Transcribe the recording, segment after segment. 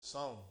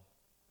song.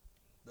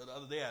 The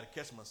other day I had to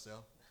catch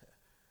myself.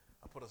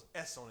 I put an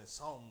S on it,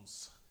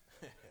 Psalms.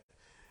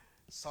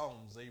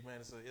 Psalms, amen.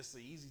 It's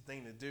an easy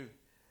thing to do.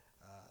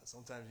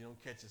 Sometimes you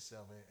don't catch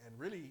yourself. And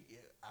really,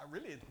 I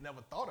really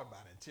never thought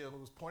about it until it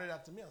was pointed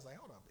out to me. I was like,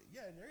 hold up.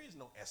 Yeah, there is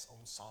no S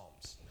on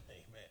Psalms.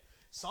 Amen.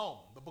 Psalm,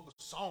 the book of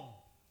Psalm.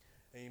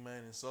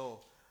 Amen. And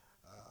so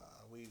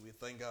we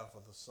thank God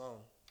for the song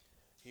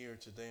here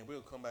today. And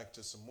we'll come back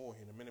to some more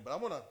here in a minute. But I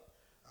want to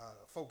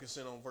focus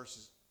in on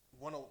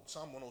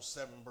Psalm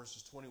 107,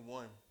 verses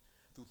 21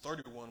 through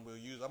 31 we'll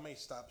use. I may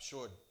stop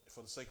short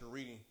for the sake of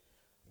reading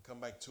and come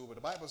back to it. But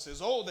the Bible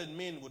says, oh, that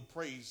men would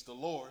praise the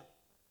Lord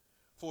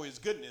for his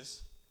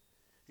goodness.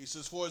 He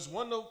says, for his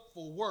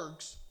wonderful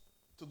works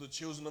to the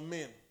children of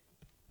men.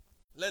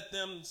 Let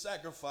them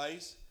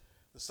sacrifice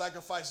the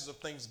sacrifices of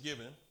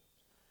thanksgiving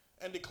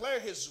and declare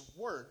his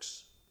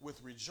works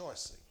with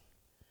rejoicing.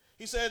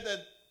 He said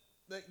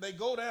that they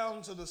go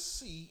down to the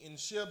sea in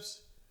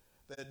ships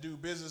that do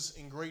business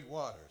in great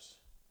waters,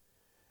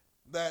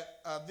 that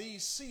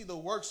these see the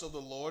works of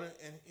the Lord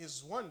and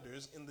his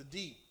wonders in the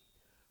deep.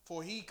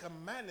 For he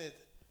commanded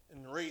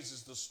and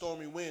raises the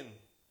stormy wind,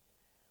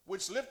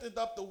 which lifteth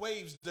up the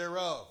waves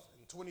thereof.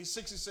 In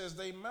 26 it says,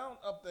 they mount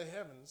up to the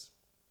heavens,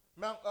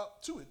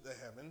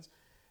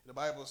 the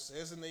Bible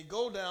says, and they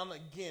go down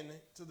again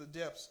to the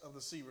depths of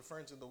the sea,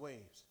 referring to the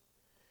waves.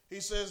 He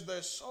says,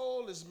 their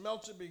soul is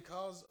melted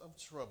because of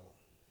trouble.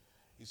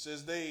 He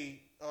says,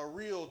 they are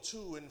reeled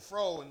to and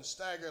fro and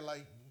stagger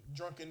like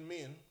drunken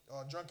men,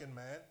 or drunken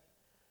man.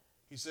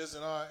 He says,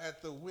 and are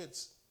at the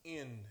wit's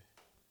end.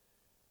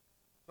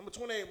 Number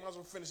 28, might as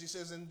well finish. He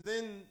says, and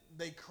then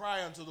they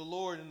cry unto the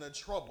Lord in their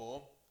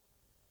trouble,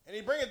 and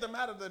he bringeth them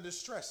out of their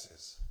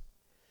distresses.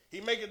 He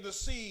maketh the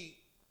sea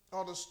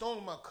or the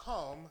storm a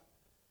calm,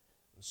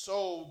 and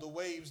so the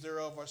waves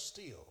thereof are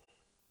still.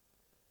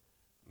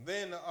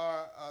 Then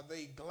are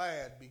they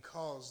glad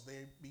because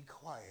they be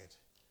quiet.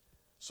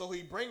 So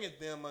he bringeth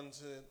them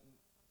unto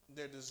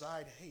their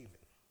desired haven.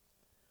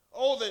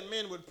 Oh, that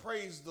men would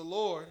praise the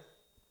Lord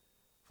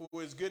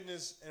for his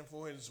goodness and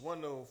for his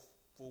wonderful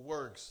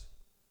works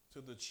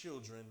to the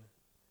children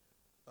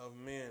of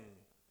men.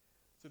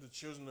 To the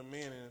children of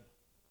men. And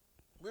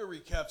we'll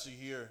recapture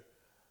here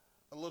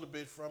a little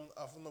bit from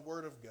the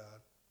Word of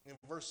God. In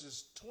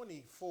verses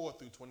 24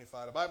 through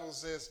 25, the Bible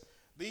says,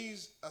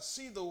 these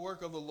see the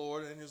work of the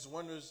Lord and his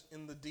wonders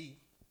in the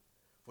deep.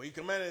 For he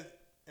commanded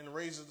and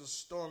raised the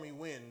stormy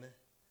wind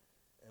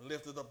and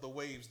lifted up the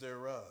waves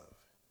thereof.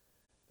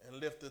 And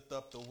lifteth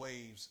up the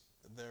waves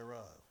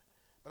thereof.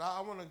 But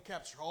I want to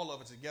capture all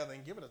of it together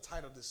and give it a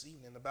title this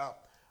evening about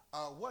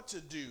what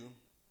to do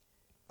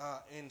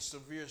in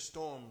severe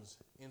storms.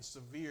 In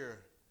severe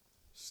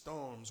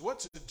storms. What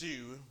to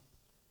do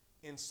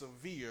in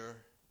severe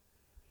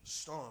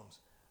storms.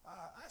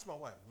 I asked my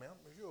wife, ma'am,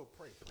 if you'll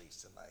pray, please,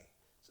 tonight.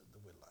 Sister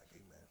Whitlock,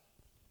 amen.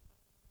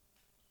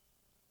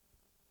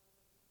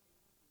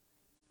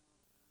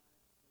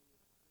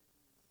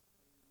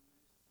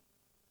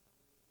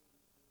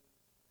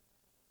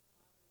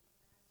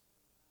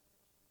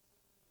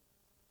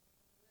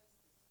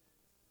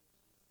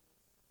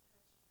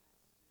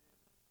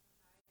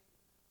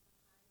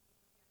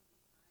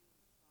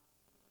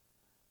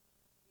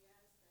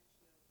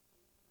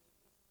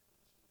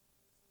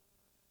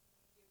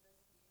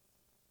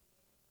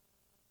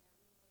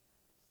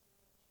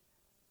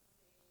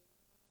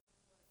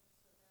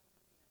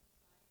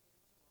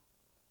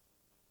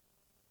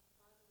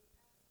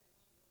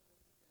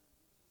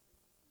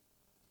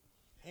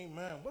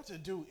 Amen. What to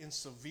do in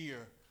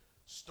severe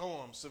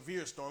storm,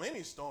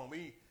 any storm.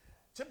 We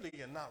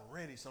typically are not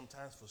ready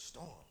sometimes for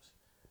storms.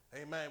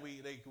 Amen.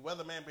 The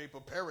weatherman may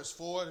prepare us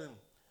for it and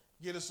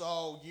get us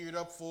all geared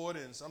up for it.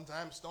 And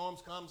sometimes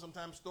storms come,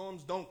 sometimes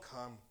storms don't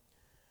come.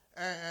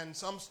 And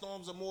some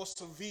storms are more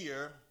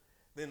severe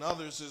than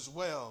others as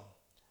well.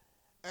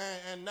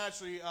 And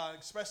naturally,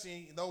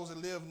 especially those that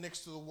live next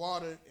to the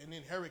water and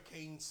in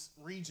hurricane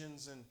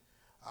regions, and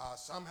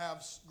some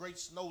have great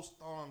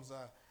snowstorms.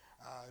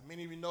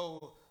 Many of you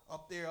know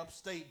up there,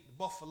 upstate,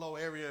 Buffalo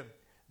area,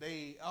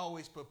 they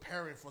always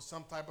preparing for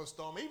some type of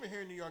storm. Even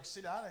here in New York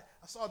City, I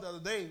saw the other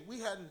day, we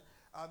hadn't,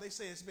 they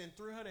say it's been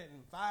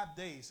 305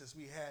 days since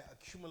we had a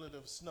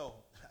cumulative snow.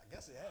 I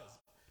guess it has.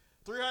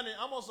 300,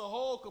 almost a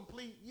whole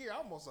complete year,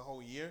 almost a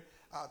whole year.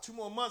 2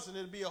 more months and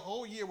it'll be a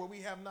whole year where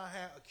we have not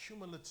had a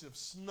cumulative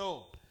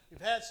snow.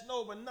 We've had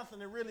snow, but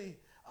nothing to really,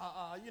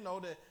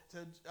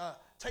 to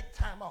take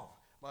time off.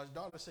 My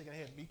daughter's shaking her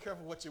head. Be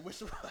careful what you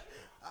wish.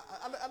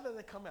 I let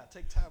it come out.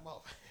 Take time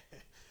off.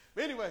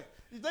 But anyway,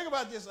 you think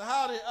about this,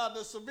 how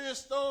the severe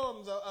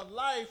storms of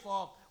life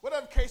or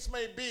whatever case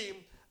may be,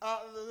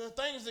 the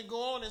things that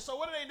go on. And so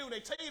what do? They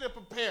tell you to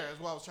prepare is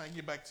what I was trying to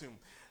get back to.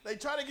 They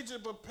try to get you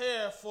to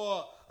prepare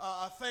for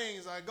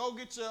things. Go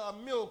get your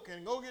milk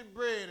and go get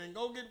bread and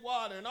go get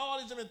water and all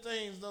these different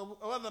things. The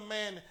other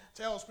man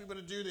tells people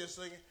to do this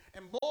thing.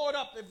 And board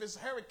up if it's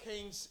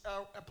hurricanes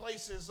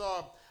places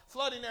or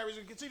flooding areas.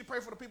 You continue to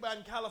pray for the people out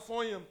in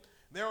California.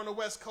 They're on the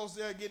West Coast.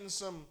 They're getting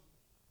some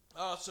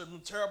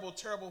some terrible,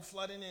 terrible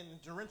flooding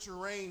and torrential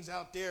rains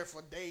out there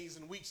for days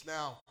and weeks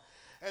now.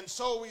 And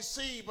so we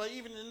see, but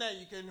even in that,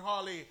 you can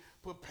hardly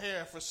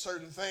prepare for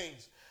certain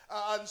things.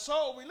 And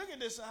so we look at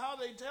this, how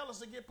they tell us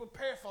to get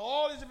prepared for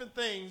all these different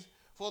things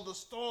for the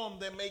storm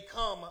that may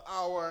come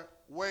our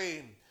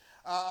way.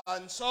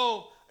 And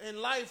so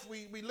in life,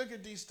 we look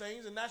at these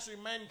things, and naturally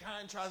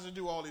mankind tries to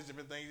do all these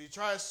different things. He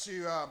tries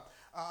to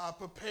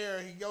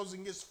prepare. He goes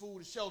and gets food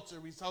and shelter.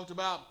 We talked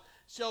about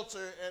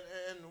shelter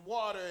and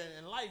water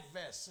and life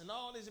vests and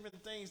all these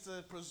different things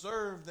to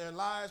preserve their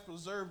lives,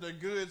 preserve their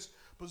goods,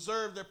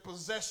 preserve their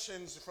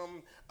possessions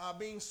from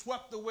being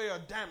swept away or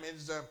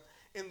damaged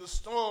in the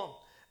storm.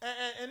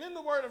 And in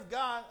the Word of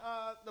God,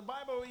 the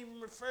Bible even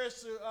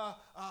refers to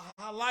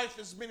how life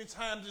is many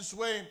times this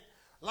way.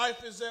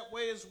 Life is that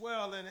way as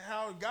well, and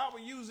how God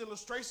will use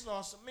illustrations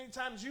or many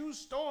times use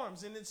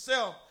storms in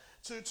itself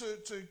to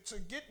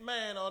get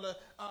man or to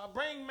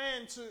bring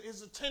man to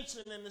his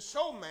attention and to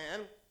show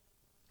man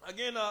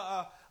again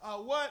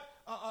what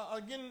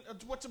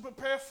to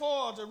prepare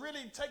for, to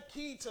really take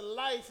heed to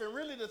life and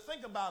really to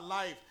think about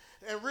life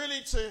and really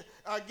to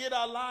get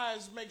our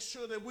lives, make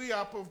sure that we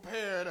are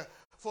prepared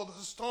for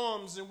the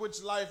storms in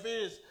which life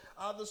is.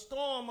 The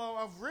storm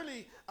of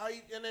really,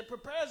 and it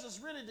prepares us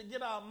really to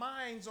get our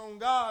minds on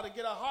God, to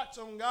get our hearts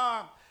on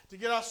God, to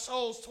get our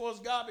souls towards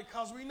God,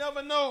 because we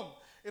never know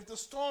if the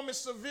storm is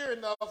severe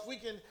enough, we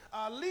can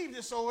leave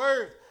this old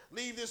earth,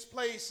 leave this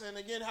place, and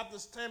again have to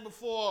stand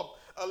before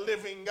a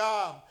living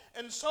God.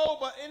 And so,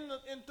 but in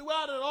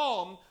throughout it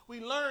all,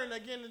 we learn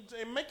again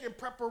in making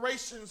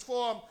preparations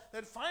for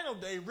that final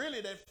day,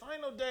 really that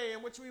final day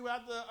in which we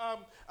have to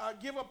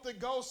give up the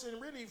ghost and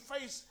really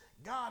face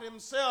God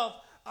himself.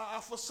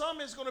 For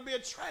some, it's going to be a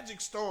tragic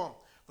storm.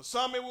 For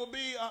some, it will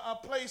be a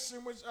place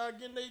in which,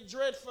 again, they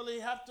dreadfully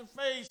have to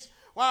face.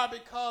 Why?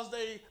 Because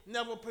they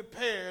never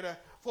prepared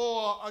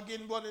for,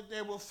 again, what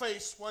they will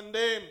face one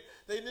day.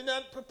 They did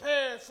not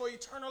prepare for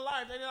eternal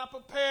life. They did not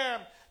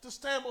prepare to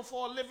stand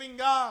before a living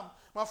God.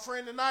 My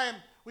friend, tonight,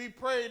 we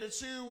pray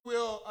that you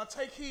will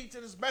take heed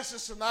to this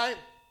message tonight.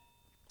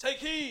 Take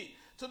heed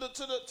to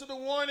the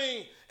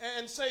warning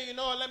and say, you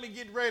know what, let me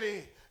get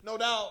ready. No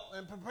doubt,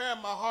 and prepare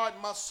my heart,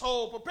 my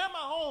soul, prepare my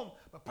home,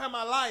 prepare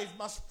my life,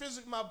 my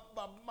physical,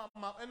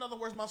 in other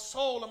words, my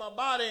soul and my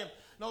body,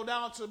 no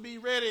doubt to be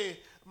ready,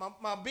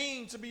 my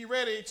being to be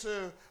ready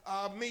to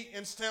meet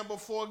and stand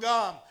before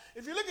God.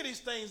 If you look at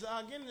these things,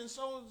 again, and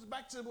so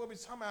back to what we're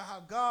talking about,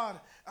 how God,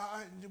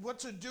 what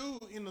to do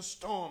in the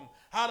storm,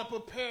 how to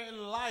prepare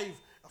in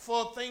life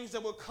for things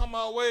that will come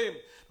our way.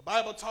 The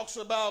Bible talks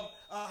about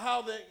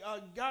how that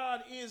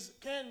God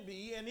can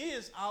be and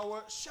is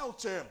our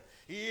shelter.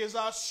 He is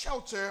our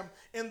shelter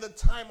in the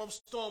time of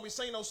storm. We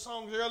sang those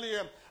songs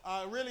earlier,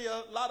 really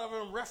a lot of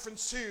them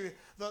reference to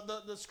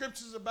the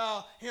scriptures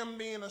about him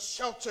being a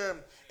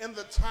shelter in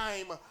the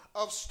time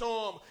of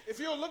storm. If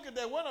you'll look at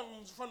that, one of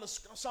them from the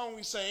song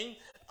we sang,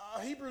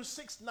 Hebrews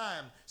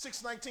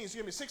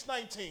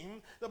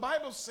 6:19, the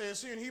Bible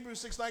says here in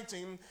Hebrews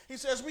 6:19, he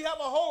says, we have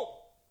a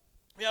hope,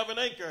 we have an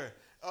anchor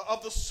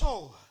of the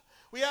soul.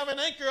 We have an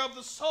anchor of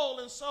the soul,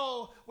 and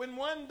so when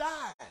one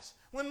dies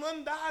in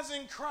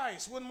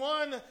Christ,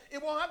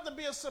 it won't have to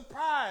be a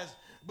surprise,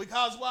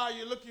 because while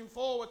you're looking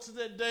forward to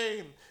that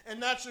day, and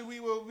naturally we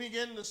will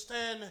begin to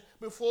stand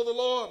before the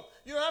Lord.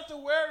 You don't have to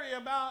worry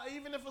about,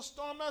 even if a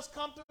storm does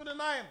come through the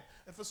night,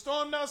 if a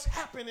storm does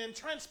happen and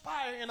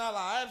transpire in our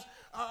lives,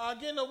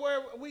 again,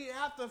 where we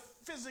have to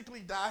physically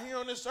die here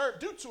on this earth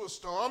due to a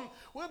storm,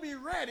 we'll be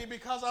ready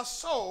because our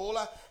soul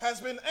has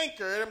been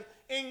anchored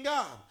in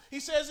God. He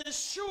says it's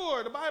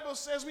sure. The Bible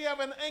says we have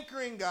an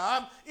anchor in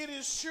God. It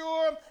is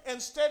sure and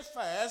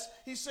steadfast.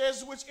 He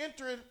says, which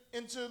entered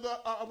into the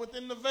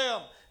within the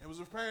veil. It was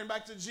referring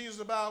back to Jesus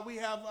about we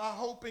have a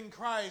hope in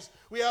Christ.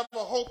 We have a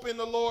hope in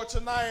the Lord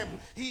tonight.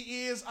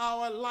 He is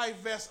our life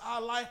vest, our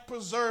life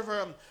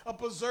preserver, a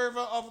preserver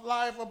of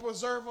life, a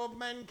preserver of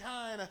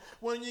mankind.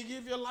 When you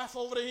give your life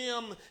over to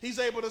him, he's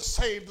able to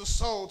save the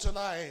soul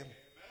tonight.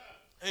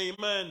 Amen.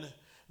 Amen.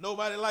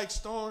 Nobody likes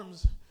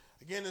storms.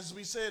 Again, as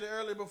we said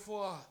earlier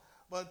before,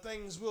 but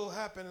things will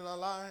happen in our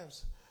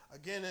lives.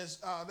 Again, as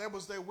that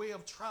was their way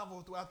of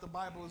travel throughout the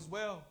Bible as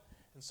well.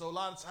 And so a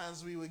lot of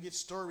times we would get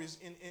stories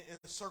in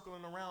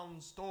circling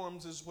around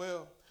storms as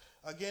well.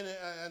 Again,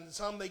 and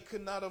some they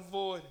could not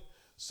avoid.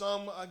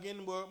 Some,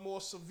 again, were more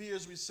severe,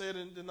 as we said,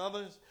 than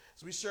others.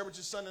 As we shared with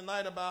you Sunday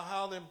night about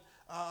how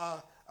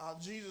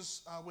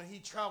Jesus, when he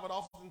traveled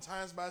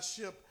oftentimes by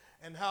ship,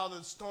 and how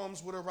the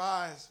storms would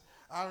arise.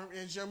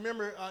 As you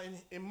remember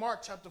in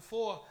Mark chapter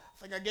 4,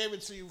 I think I gave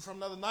it to you from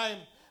another night.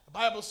 The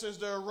Bible says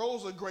there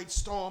arose a great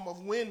storm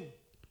of wind.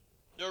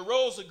 There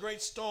arose a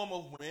great storm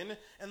of wind,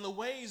 and the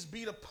waves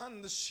beat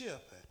upon the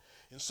ship,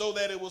 and so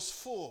that it was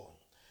full.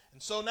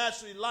 And so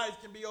naturally life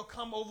can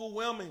become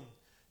overwhelming.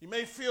 You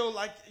may feel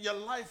like your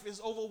life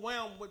is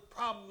overwhelmed with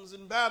problems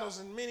and battles,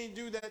 and many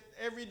do that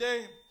every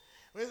day.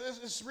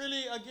 It's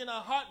really, again,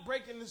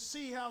 heartbreaking to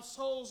see how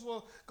souls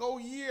will go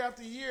year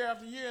after year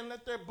after year and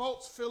let their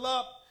boats fill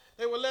up.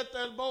 They would let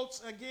their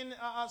boats again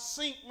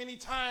sink many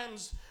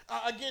times.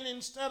 Again,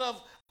 instead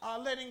of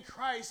letting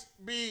Christ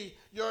be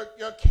your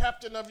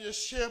captain of your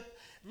ship,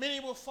 many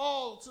will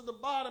fall to the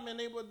bottom and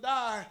they will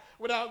die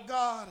without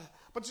God.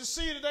 But you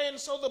see today, and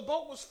so the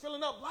boat was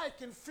filling up. Life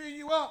can fill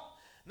you up.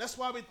 And that's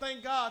why we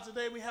thank God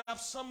today we have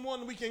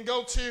someone we can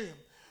go to,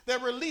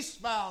 that release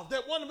valve,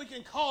 that one we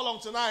can call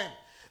on tonight.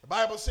 The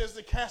Bible says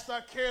to cast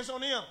our cares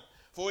on him,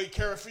 for he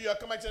careth for you. I'll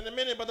come back to that in a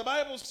minute. But the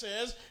Bible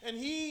says, and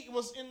he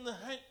was in the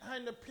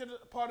hinder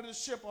part of the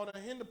ship, or the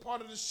hinder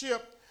part of the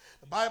ship.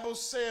 The Bible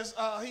says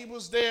he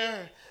was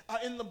there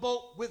in the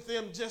boat with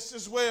them just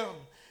as well.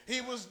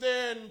 He was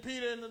there, and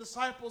Peter and the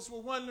disciples were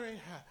wondering,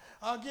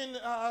 again,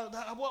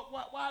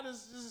 why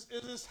is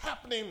this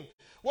happening?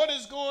 What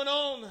is going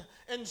on?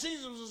 And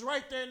Jesus was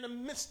right there in the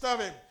midst of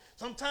it.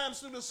 Sometimes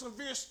through the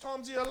severe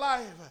storms of your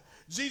life,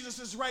 Jesus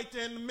is right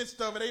there in the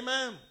midst of it.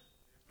 Amen.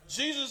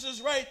 Jesus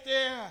is right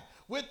there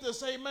with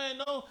us.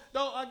 Amen.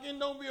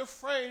 Don't be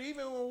afraid.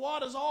 Even when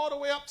water's all the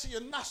way up to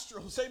your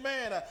nostrils.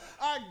 Amen.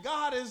 Our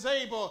God is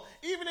able.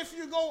 Even if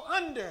you go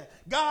under,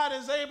 God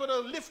is able to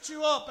lift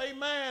you up.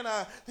 Amen.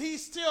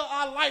 He's still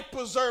our life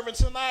preserver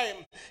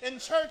tonight. In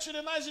church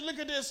tonight, as you look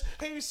at this,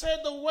 he said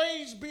the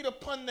waves beat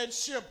upon that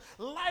ship.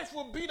 Life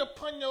will beat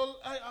upon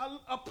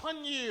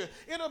you.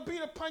 It'll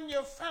beat upon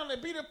your family,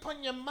 beat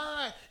upon your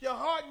mind, your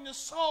heart, and your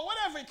soul.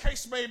 Whatever the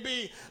case may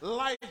be,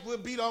 life will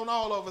beat on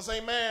all of us.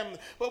 Amen.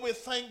 But we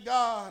thank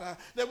God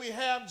that we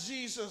have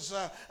Jesus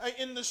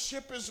in the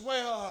ship as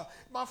well.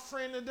 My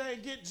friend, today,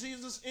 get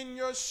Jesus in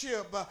your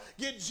ship.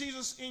 Get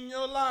Jesus in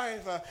your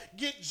life.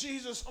 Get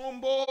Jesus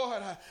on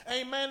board.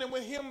 Amen. And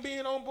with him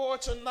being on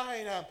board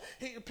tonight,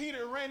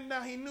 Peter ran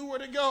down. He knew where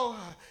to go.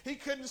 He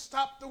couldn't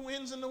stop the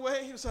winds and the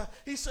waves.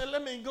 He said,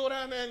 let me go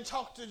down there and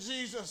talk to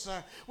Jesus.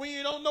 When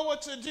you don't know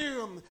what to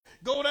do,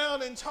 go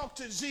down and talk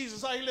to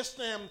Jesus. Are you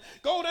listening?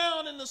 Go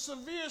down in the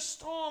severe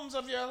storms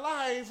of your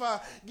life.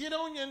 Get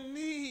on your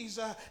knees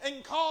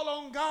and call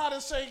on God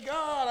and say,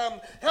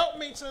 God, help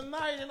me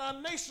tonight in our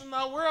nation,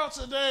 our world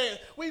today.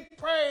 We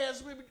pray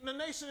as the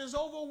nation is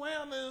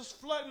overwhelmed and is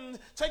flooding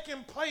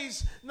taking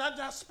place. Not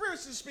just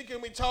spiritually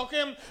speaking, we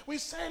talking. We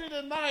say it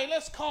tonight.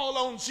 Let's call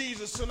on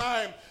Jesus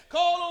tonight.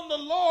 Call on the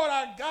Lord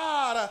our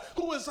God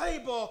who is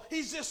able.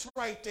 He's just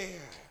right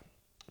there.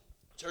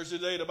 Church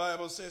today, the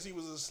Bible says he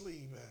was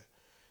asleep.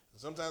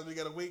 Sometimes we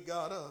got to wake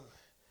God up.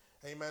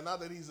 Amen. Not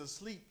that he's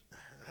asleep,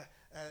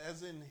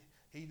 as in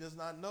he does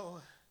not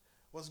know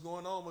what's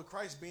going on with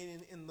Christ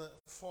being in the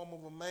form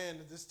of a man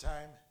at this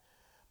time.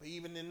 But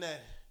even in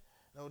that,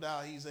 no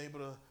doubt he's able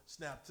to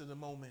snap to the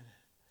moment.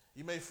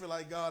 You may feel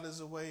like God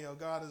is away or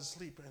God is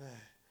sleeping,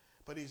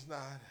 but he's not.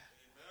 Amen.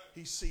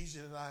 He sees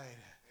you tonight.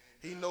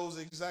 He knows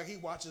exactly. He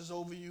watches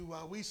over you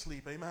while we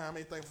sleep. Amen. I'm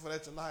thankful for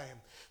that tonight.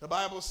 The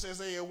Bible says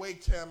they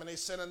awaked him and they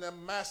said unto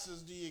them,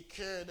 Masters, do you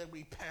care that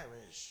we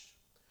perish?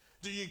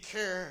 Do you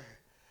care?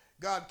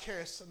 God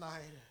cares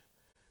tonight.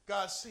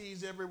 God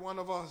sees every one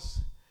of us.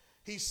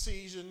 He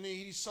sees your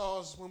need. He saw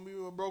us when we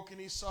were broken.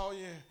 He saw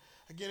you.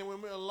 Again,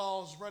 when we were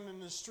lost, running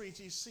the streets,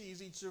 he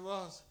sees each of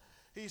us.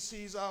 He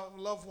sees our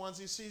loved ones.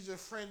 He sees your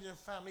friends, your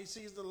family. He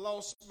sees the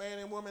lost man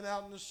and woman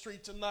out in the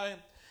street tonight.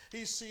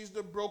 He sees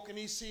the broken.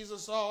 He sees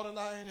us all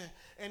tonight,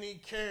 and he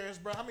cares,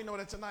 bro. How many know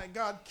that tonight?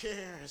 God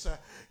cares.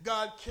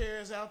 God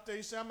cares out there.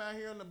 You say, I'm out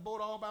here on the boat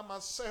all by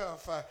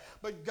myself,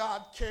 but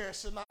God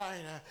cares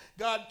tonight.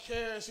 God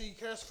cares. He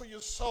cares for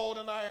your soul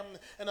tonight.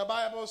 And the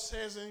Bible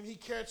says, and he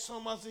cared so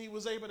much that he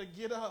was able to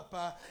get up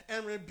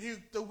and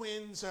rebuke the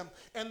winds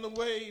and the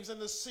waves and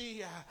the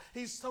sea.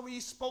 He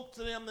spoke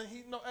to them, and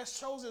that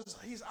shows us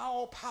he's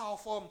all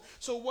powerful.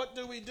 So what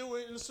do we do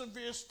in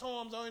severe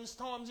storms or in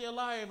storms of your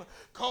life?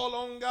 Call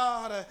on God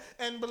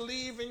and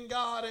believe in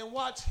God and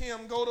watch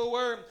him go to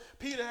work.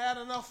 Peter had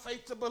enough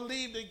faith to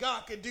believe that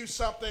God could do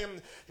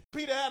something.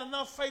 Peter had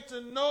enough faith to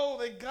know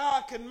that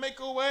God can make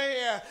a way.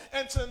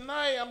 And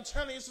tonight, I'm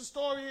telling you, it's a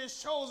story that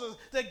shows us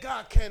that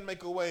God can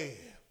make a way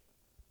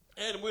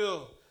and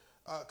will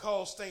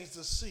cause things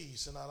to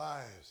cease in our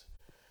lives.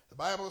 The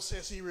Bible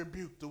says he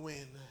rebuked the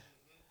wind.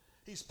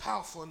 He's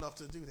powerful enough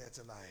to do that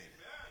tonight.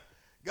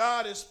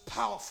 God is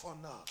powerful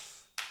enough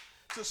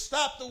to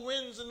stop the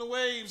winds and the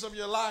waves of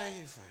your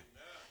life.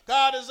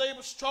 God is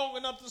able, strong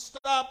enough to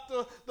stop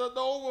the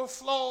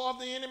overflow of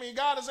the enemy.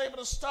 God is able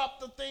to stop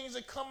the things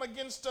that come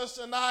against us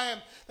tonight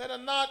that are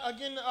not,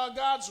 again,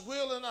 God's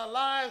will in our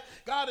lives.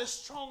 God is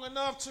strong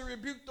enough to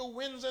rebuke the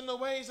winds and the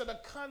waves that are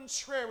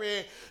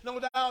contrary,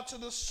 no doubt, to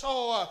the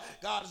soul.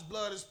 God's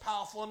blood is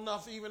powerful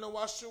enough even to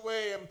wash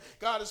away.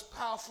 God is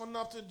powerful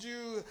enough to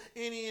do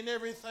any and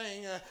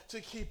everything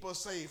to keep us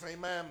safe.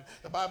 Amen.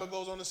 The Bible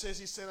goes on and says,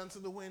 he said unto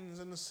the winds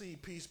and the sea,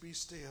 peace be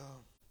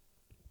still.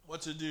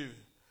 What to do?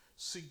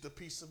 Seek the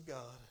peace of God.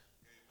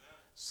 Amen.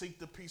 Seek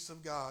the peace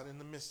of God in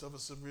the midst of a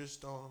severe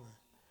storm.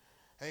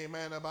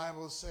 Amen. The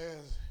Bible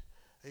says,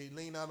 hey,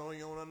 lean not on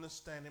your own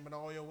understanding, but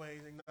all your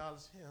ways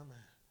acknowledge him.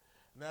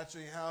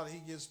 Naturally, how he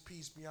gives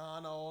peace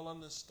beyond all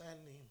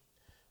understanding.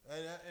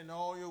 And in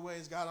all your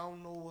ways, God, I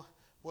don't know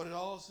what it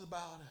all is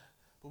about,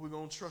 but we're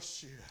going to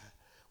trust you.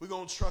 We're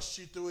going to trust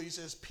you through it. He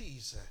says,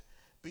 peace.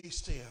 be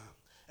still.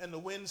 And the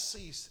wind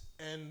ceased,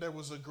 and there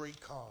was a great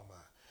calm.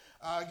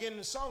 Again,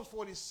 in Psalms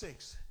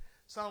 46,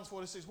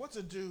 what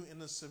to do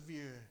in a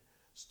severe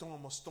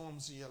storm or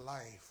storms in your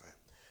life.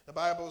 The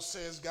Bible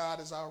says God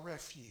is our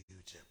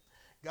refuge.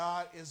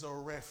 God is a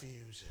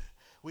refuge.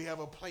 We have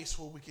a place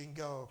where we can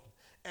go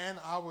and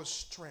our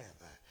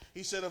strength.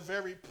 He said a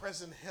very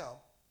present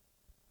help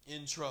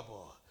in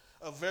trouble.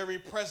 A very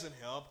present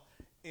help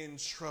in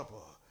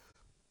trouble.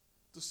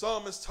 The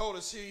psalmist told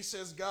us here, he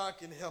says God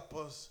can help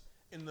us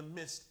in the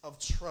midst of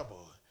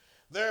trouble.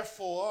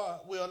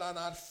 Therefore will I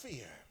not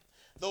fear,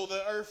 though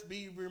the earth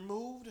be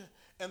removed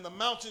and the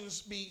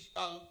mountains be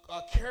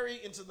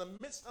carried into the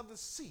midst of the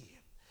sea.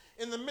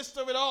 In the midst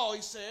of it all,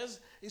 he says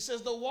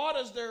the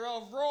waters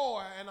thereof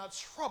roar and are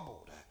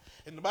troubled.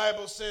 And the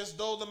Bible says,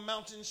 though the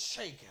mountains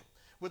shake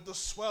with the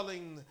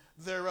swelling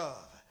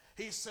thereof.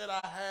 He said,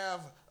 I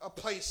have a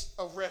place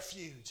of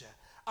refuge.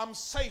 I'm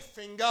safe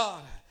in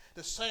God.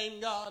 The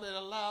same God that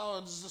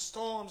allows the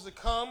storms to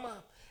come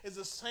is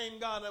the same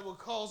God that will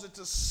cause it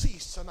to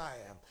cease tonight.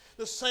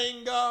 The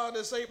same God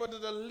is able to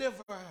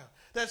deliver.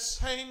 That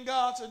same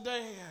God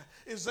today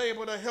is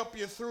able to help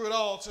you through it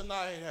all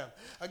tonight.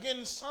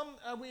 Again,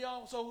 we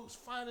also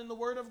find in the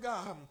Word of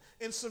God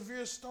in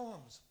severe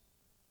storms.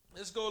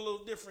 Let's go a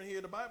little different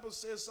here. The Bible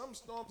says some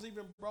storms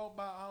even brought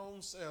by our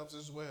own selves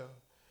as well.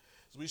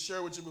 As we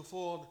shared with you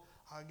before,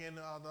 again,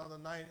 the other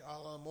night,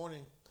 the other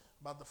morning,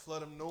 about the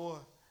flood of Noah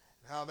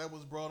and how that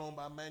was brought on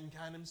by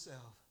mankind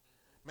himself.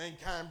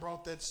 Mankind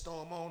brought that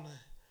storm on.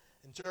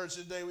 In church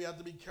today, we have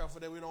to be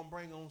careful that we don't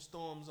bring on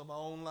storms of our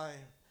own life.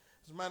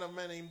 There's a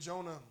man named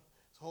Jonah.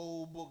 His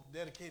whole book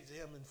dedicated to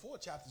him in 4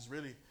 chapters,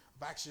 really,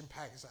 of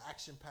action-packed. It's an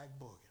action-packed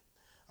book.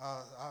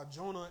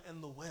 Jonah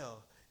and the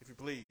well, if you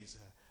please.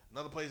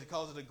 Another place he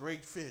calls it a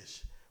great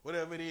fish.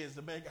 Whatever it is,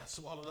 the man got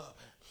swallowed up.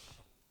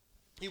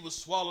 He was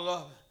swallowed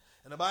up.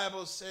 And the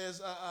Bible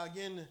says,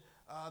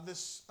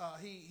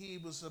 he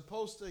was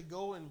supposed to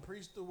go and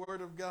preach the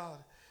word of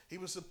God. He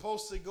was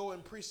supposed to go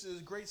and preach to this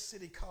great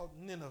city called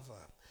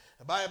Nineveh.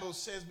 The Bible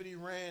says, but he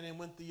ran and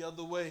went the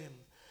other way.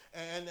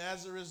 And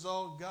as a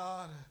result,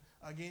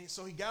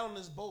 so he got on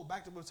this boat.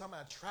 Back to what we're talking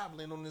about,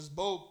 traveling on this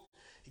boat.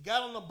 He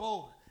got on the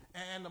boat,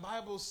 and the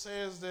Bible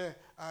says that,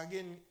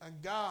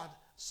 God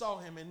saw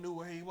him and knew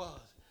where he was.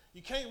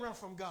 You can't run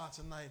from God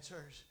tonight,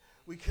 church.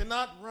 We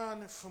cannot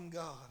run from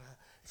God.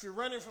 If you're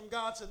running from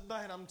God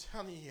tonight, I'm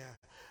telling you,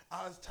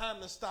 it's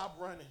time to stop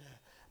running.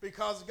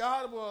 Because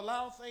God will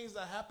allow things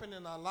to happen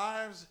in our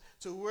lives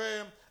to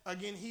where,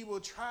 again, he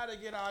will try to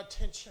get our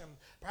attention.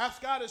 Perhaps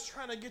God is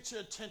trying to get your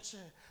attention.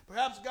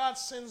 Perhaps God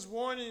sends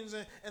warnings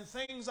and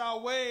things our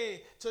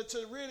way to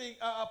really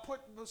put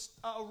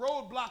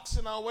roadblocks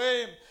in our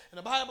way. And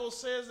the Bible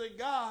says that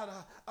God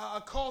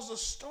caused a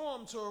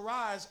storm to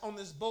arise on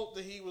this boat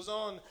that he was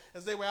on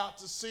as they were out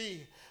to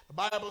sea.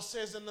 The Bible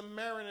says in the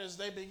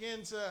mariners,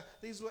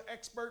 these were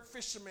expert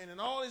fishermen and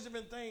all these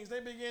different things.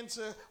 They began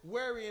to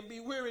worry and be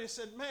weary. They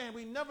said, man,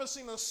 we never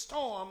seen a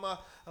storm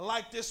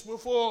like this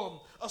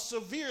before, a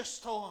severe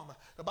storm.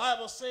 The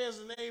Bible says,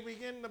 and they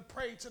begin to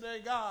pray to their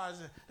gods.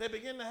 They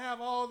begin to have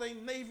all their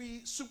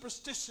Navy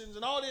superstitions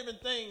and all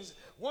different things,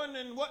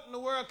 wondering what in the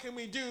world can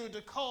we do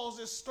to cause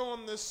this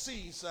storm to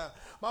cease.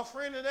 My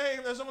friend, today,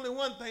 there's only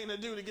one thing to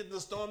do to get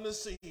the storm to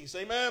cease.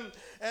 Amen?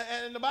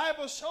 And the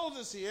Bible shows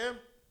us here,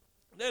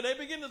 they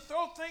begin to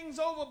throw things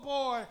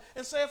overboard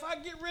and say, if I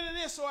get rid of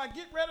this or I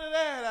get rid of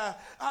that,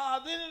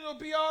 then it'll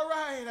be all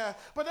right.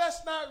 But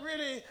that's not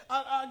really,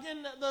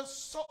 the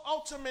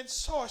ultimate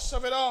source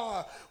of it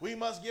all. We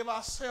must give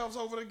ourselves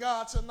over to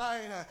God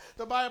tonight.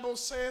 The Bible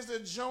says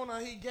that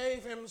Jonah, he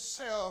gave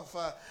himself.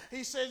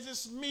 He says,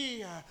 it's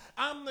me.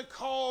 I'm the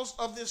cause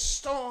of this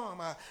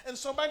storm. And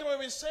so back to what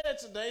we said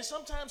today,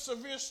 sometimes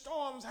severe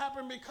storms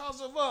happen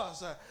because of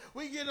us.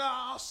 We get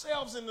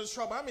ourselves into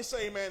trouble. Let me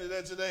say amen to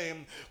that today.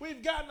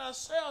 We've gotten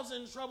ourselves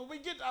in trouble. We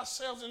get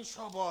ourselves in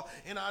trouble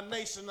in our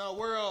nation, our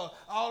world,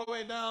 all the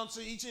way down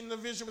to each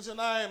individual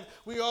tonight.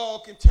 We all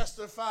can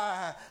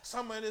testify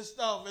some of this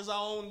stuff is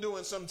our own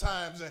doing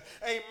sometimes.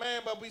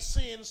 Amen. But we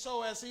see, and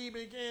so as he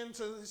began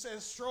to, he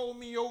says, throw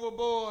me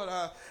overboard.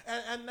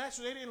 And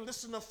naturally, they didn't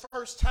listen the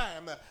first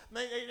time.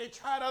 They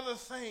tried other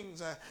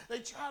things.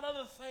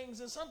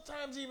 And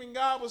sometimes even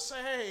God will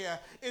say, hey,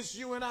 it's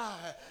you and I.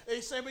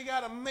 They say we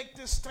got to make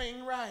this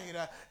thing right.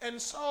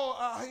 And so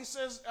he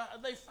says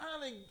they finally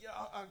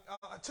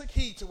took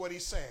heed to what he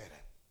said.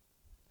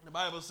 The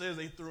Bible says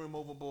they threw him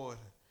overboard.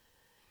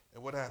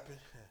 And what happened?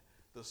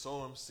 The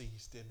storm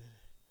ceased, didn't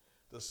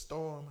it? The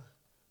storm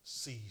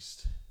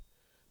ceased.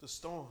 The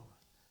storm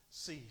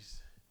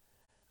ceased.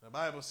 The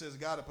Bible says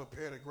God had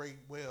prepared a great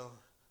well,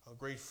 a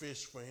great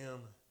fish for him.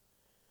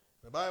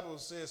 The Bible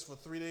says for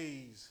 3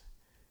 days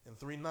and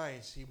 3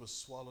 nights he was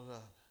swallowed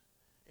up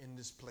in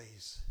this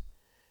place.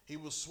 He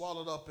was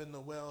swallowed up in the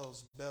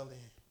whale's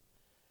belly.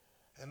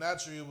 And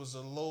naturally it was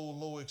a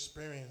low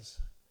experience.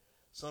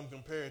 Some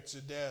compare it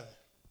to death.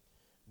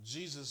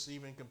 Jesus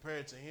even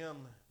compared to him.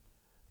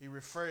 He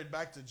referred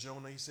back to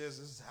Jonah. He says,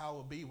 this is how it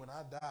will be when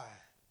I die.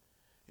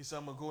 He said,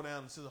 I'm going to go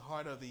down into the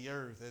heart of the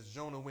earth as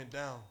Jonah went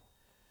down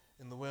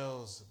in the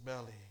whale's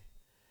belly.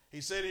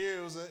 He said here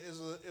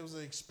it was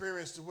an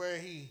experience to where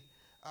he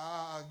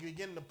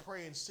began to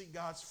pray and seek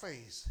God's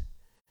face.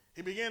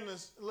 He began to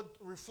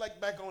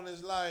reflect back on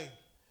his life,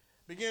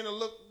 began to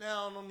look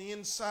down on the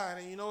inside.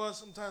 And you know what?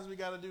 Sometimes we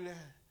got to do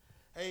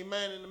that.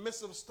 Amen. In the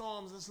midst of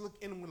storms, let's look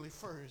inwardly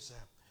first.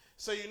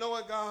 Say, you know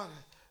what, God?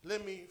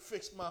 Let me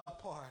fix my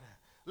part.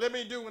 Let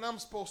me do what I'm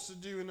supposed to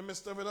do in the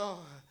midst of it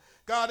all.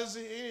 God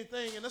isn't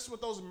anything. And that's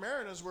what those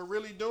mariners were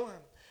really doing.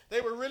 They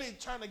were really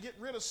trying to get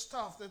rid of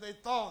stuff that they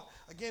thought,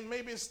 again,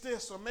 maybe it's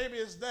this or maybe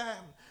it's that.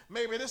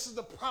 Maybe this is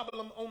the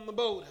problem on the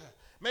boat.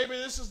 Maybe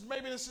this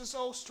is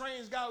old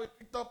strange guy we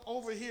picked up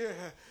over here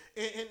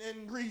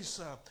in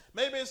Greece.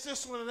 Maybe it's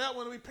this one or that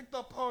one we picked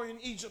up over in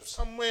Egypt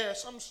somewhere.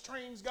 Some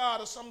strange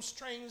God or some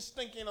strange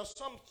thinking or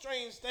some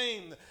strange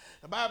thing.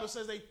 The Bible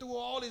says they threw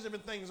all these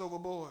different things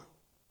overboard.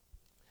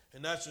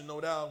 And naturally,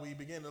 no doubt, we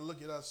begin to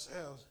look at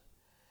ourselves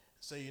and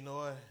say, you know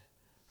what?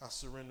 I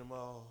surrender them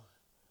all.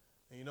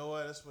 And you know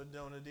what? That's what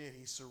Jonah did.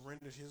 He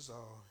surrendered his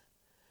all.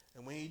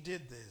 And when he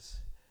did this,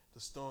 the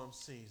storm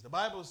ceased. The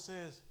Bible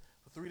says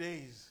for 3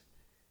 days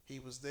he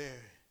was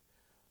there.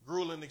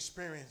 Grueling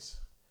experience,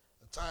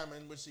 a time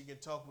in which he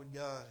could talk with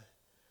God,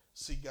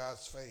 see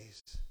God's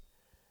face.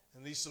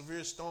 And these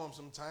severe storms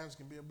sometimes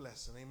can be a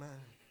blessing. Amen.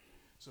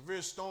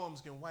 Severe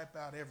storms can wipe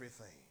out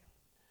everything.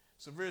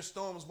 Severe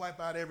storms wipe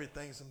out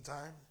everything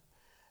sometimes.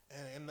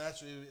 And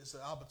naturally, it's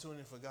an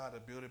opportunity for God to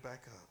build it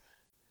back up.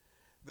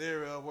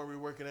 There where we're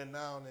working at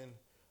now in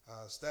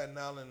Staten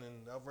Island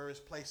and various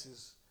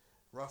places,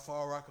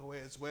 Far Rockaway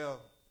as well.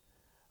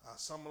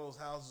 Some of those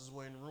houses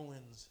were in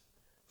ruins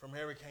from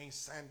Hurricane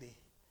Sandy,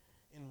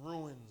 in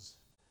ruins.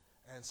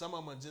 And some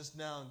of them are just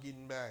now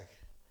getting back.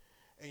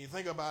 And you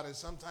think about it,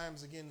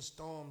 sometimes, again,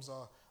 storms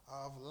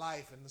of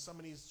life and some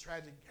of these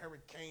tragic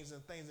hurricanes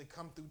and things that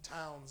come through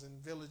towns and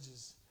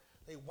villages,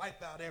 they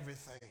wipe out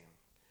everything.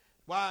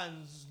 Why?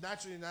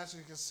 Naturally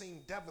can seem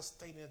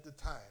devastating at the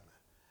time.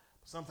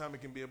 But sometimes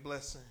it can be a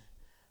blessing.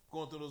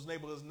 Going through those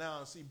neighborhoods now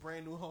and see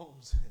brand new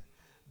homes,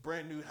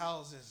 brand new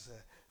houses,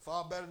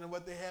 far better than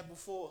what they had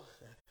before.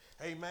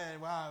 Amen.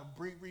 Wow,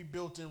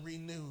 rebuilt and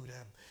renewed.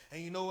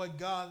 And you know what?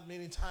 God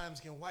many times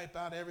can wipe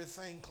out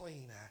everything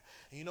clean.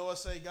 And you know what?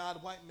 Say,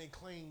 God, wipe me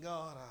clean,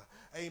 God.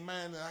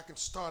 Amen. And I can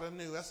start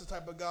anew. That's the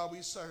type of God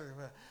we serve.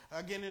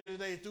 Again,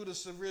 today, through the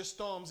severe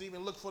storms,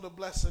 even look for the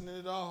blessing in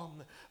it all.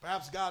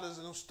 Perhaps God is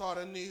going to start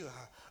anew,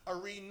 a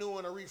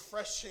renewing, a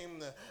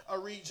refreshing, a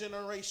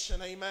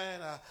regeneration, amen,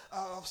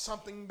 of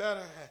something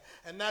better.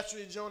 And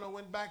naturally, Jonah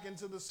went back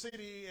into the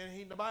city,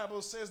 and the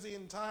Bible says the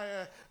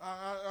entire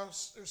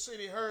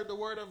city heard the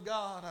word of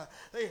God.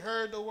 They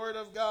heard the word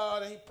of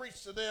God, and he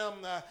preached to them,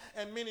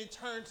 and many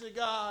turned to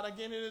God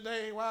again in the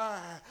day. Why?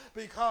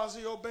 Because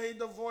he obeyed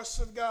the voice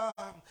of God.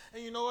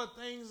 And you know what?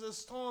 The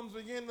storms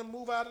begin to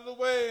move out of the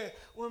way.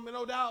 Well,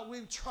 no doubt we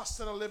trust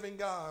in a living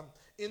God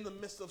in the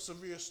midst of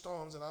severe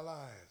storms in our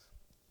lives.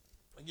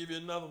 I'll give you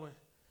another one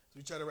as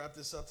we try to wrap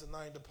this up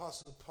tonight. The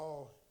Apostle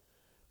Paul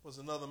was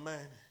another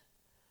man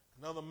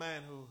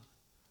who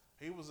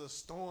he was a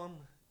storm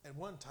at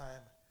one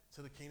time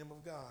to the kingdom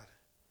of God.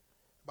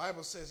 The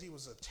Bible says he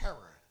was a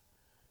terror.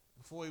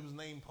 Before he was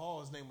named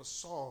Paul, his name was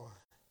Saul.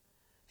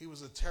 He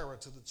was a terror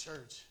to the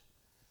church,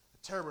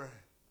 a terror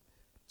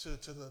to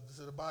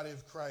the body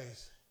of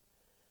Christ.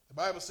 The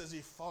Bible says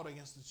he fought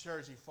against the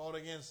church. He fought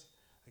against,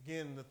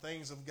 again, the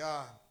things of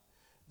God.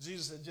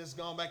 Jesus had just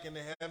gone back into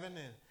heaven,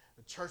 and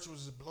the church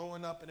was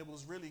blowing up, and it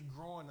was really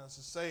growing, as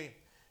to say.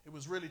 It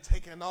was really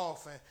taking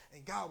off,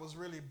 and God was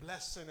really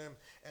blessing him.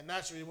 And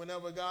naturally,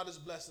 whenever God is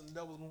blessing, the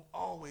devil will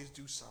always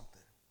do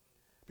something.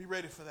 Be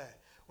ready for that.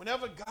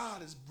 Whenever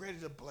God is ready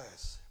to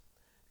bless,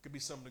 it could be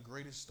some of the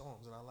greatest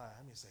storms in our life.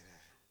 Let me say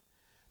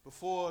that.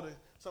 Before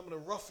some of the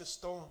roughest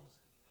storms,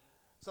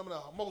 some of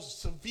the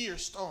most severe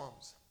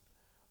storms,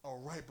 or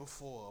right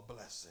before a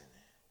blessing.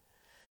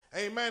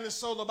 Amen. And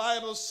so the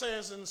Bible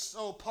says, and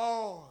so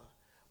Paul,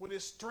 with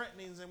his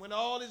threatenings and with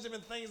all these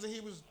different things that he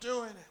was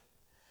doing,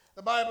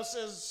 the Bible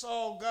says,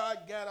 Saul, God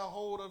got a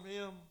hold of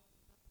him.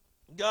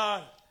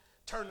 God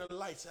turned the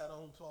lights out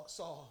on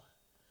Saul.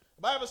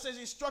 The Bible says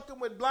he struck him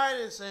with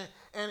blindness,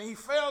 and he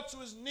fell to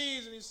his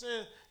knees, and he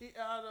said,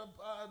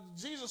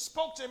 Jesus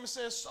spoke to him and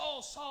said,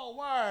 Saul, Saul,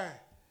 why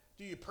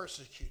do you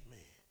persecute me?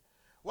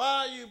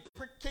 Why are you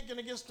kicking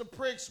against the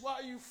pricks? Why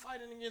are you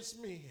fighting against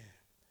me?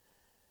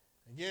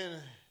 Again,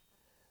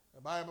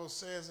 the Bible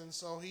says, and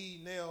so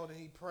he knelt and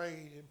he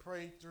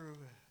prayed through.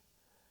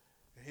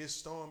 And his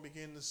storm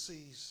began to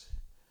cease.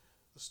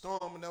 The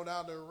storm, no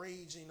doubt,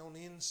 raging on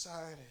the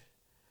inside.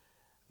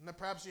 And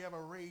perhaps you have a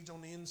rage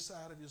on the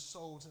inside of your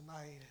soul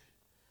tonight.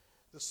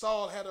 The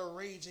Saul had a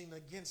raging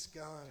against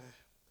God.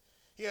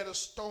 He had a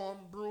storm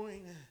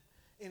brewing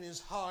in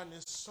his heart and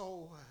his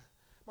soul.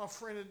 My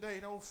friend, today,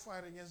 don't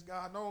fight against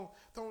God.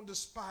 Don't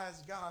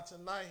despise God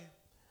tonight.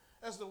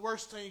 That's the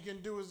worst thing you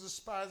can do is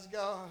despise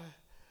God.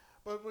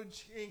 But would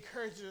you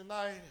encourage you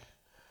tonight,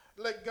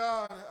 let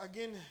God,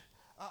 again,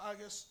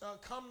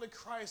 come to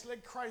Christ.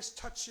 Let Christ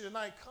touch you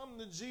tonight. Come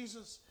to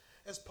Jesus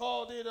as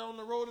Paul did on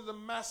the road to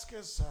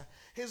Damascus.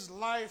 His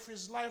life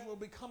will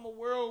become a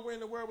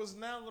whirlwind. The world was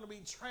now going to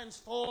be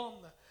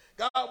transformed.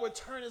 God would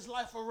turn his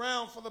life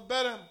around for the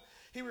better.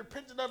 He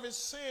repented of his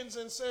sins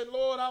and said,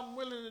 Lord, I'm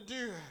willing to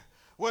do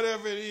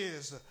whatever it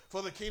is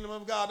for the kingdom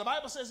of God. The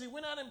Bible says he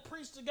went out and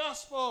preached the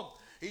gospel.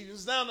 He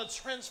was now a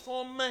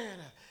transformed man.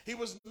 He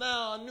was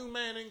now a new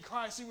man in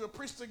Christ. He would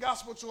preach the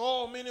gospel to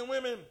all men and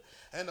women.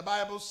 And the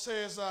Bible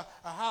says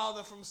how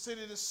that from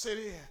city to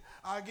city,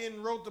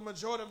 again wrote the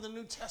majority of the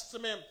New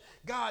Testament.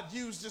 God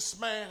used this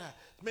man.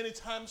 Many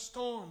times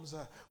storms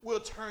will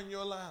turn you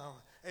around.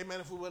 Amen,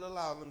 if we would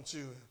allow them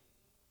to.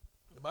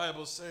 The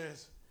Bible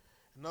says,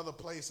 another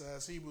place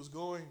as he was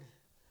going,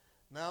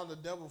 now the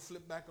devil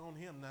flipped back on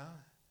him now.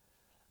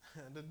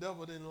 The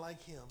devil didn't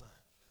like him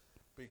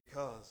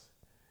because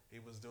he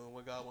was doing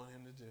what God wanted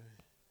him to do.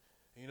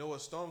 And you know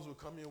what? Storms will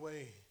come your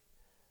way.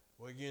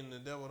 Well, again, the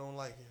devil don't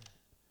like him.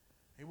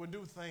 He will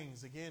do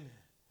things, again,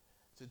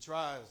 to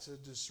try to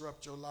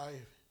disrupt your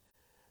life.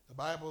 The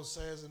Bible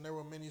says, and there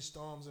were many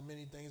storms and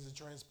many things that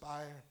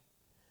transpired.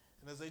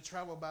 And as they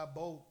traveled by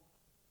boat,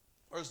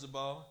 first of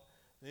all,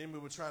 the enemy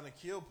were trying to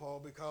kill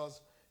Paul because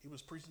he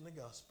was preaching the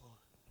gospel.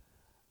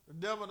 The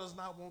devil does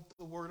not want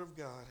the word of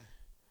God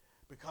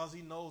because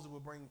he knows it will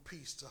bring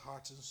peace to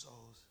hearts and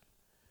souls.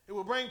 It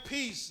will bring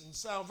peace and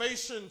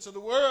salvation to the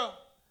world.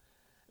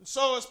 And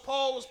so as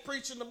Paul was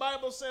preaching, the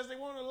Bible says they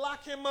wanted to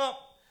lock him up.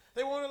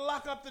 They wanted to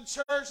lock up the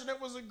church, and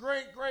it was a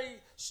great, great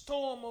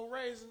storm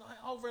raising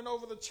over and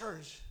over the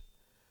church.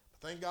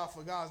 But thank God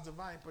for God's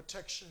divine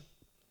protection,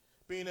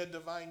 being a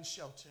divine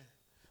shelter.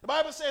 The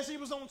Bible says he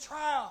was on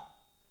trial.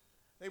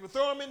 They would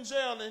throw him in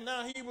jail, and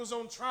now he was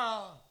on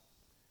trial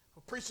for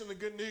preaching the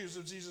good news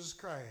of Jesus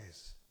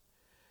Christ.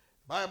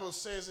 The Bible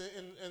says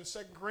in 2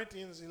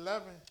 Corinthians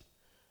 11,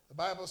 the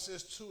Bible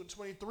says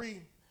 2:23, the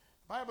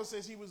Bible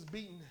says he was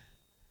beaten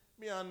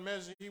beyond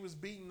measure. He was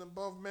beaten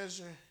above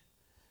measure.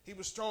 He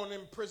was thrown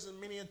in prison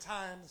many a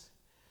times.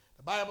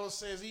 The Bible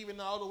says even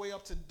all the way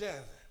up to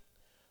death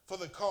for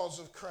the cause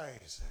of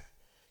Christ.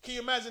 Can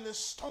you imagine the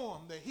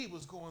storm that he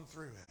was going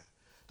through?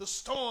 The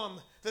storm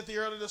that the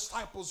early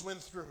disciples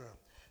went through.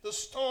 The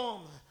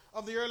storm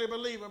of the early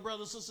believer,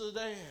 brothers and sisters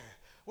today.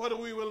 What are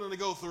we willing to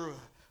go through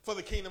for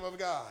the kingdom of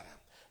God?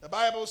 The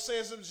Bible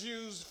says of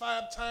Jews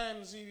 5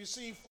 times he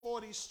received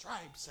 40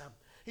 stripes.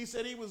 He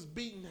said he was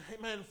beaten,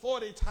 amen,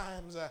 40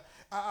 times.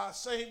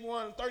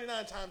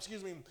 39 times,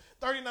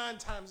 39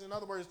 times, in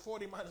other words,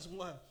 40 minus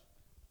 1.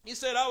 He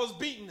said, I was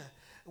beaten,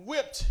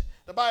 whipped.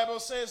 The Bible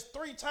says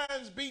 3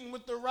 times beaten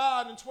with the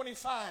rod, and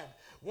 25.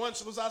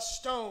 Once was I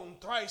stoned,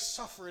 thrice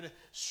suffered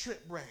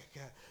shipwreck.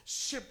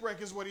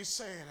 Shipwreck is what he's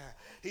saying.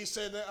 He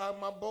said that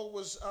my boat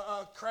was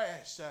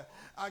crashed.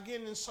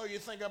 Again, and so you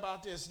think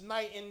about this,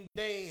 night and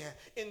day,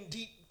 in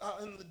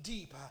the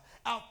deep,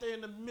 out there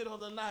in the middle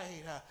of the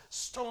night,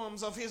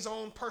 storms of his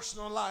own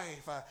personal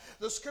life.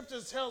 The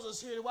scriptures tells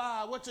us here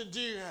what to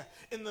do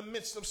in the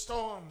midst of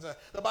storms.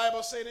 The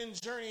Bible said in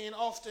journeying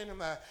often,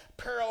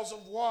 perils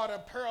of water,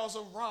 perils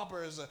of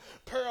robbers,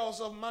 perils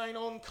of mine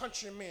own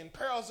countrymen,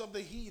 perils of the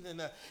heathen.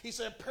 He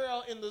said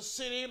peril in the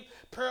city,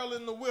 peril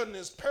in the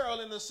wilderness,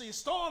 peril in the sea.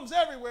 Storms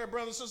everywhere,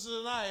 brothers and sisters,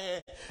 and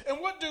I. And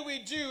what do we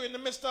do in the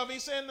midst of? He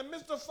said in the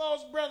midst of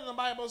false brethren, the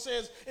Bible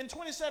says in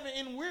 27,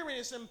 in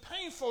weariness and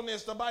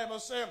painfulness, the Bible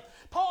said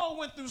Paul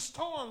went through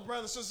storms,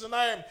 brothers and sisters, and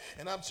I.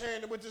 And I'm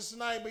sharing it with this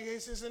tonight, but he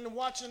says in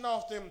watching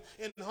off them,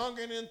 in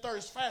hunger and in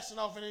thirst, fasting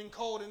often in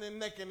cold and in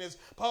nakedness.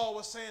 Paul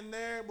was saying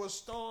there were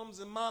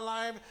storms in my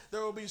life,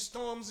 there will be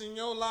storms in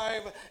your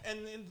life.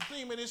 And the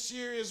theme of this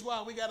year is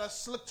why we got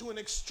to look to an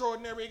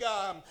extraordinary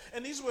God.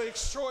 And these were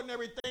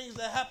extraordinary things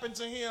that happened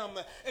to him,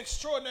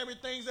 extraordinary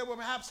things that will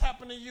perhaps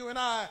happen to you and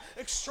I,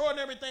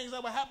 extraordinary things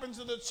that will happen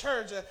to the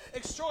church,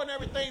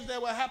 extraordinary things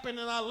that will happen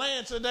in our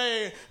land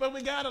today. But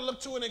we got to look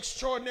to an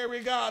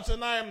extraordinary God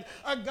tonight,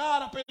 a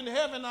God up in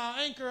heaven, our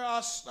anchor,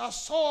 our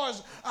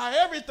source, our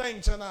everything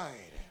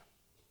tonight.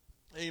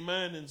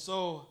 Amen. And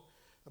so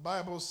the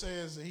Bible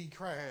says that he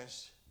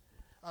crashed.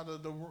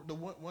 The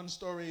one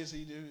story is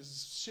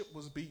his ship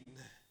was beaten.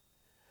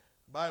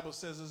 The Bible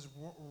says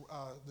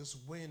this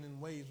wind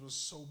and waves was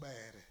so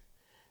bad.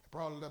 I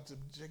brought it up to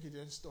check you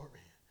that story.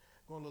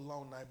 Going a little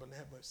long night, but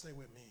stay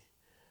with me.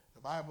 The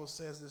Bible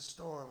says this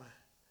storm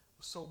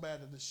was so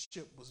bad that the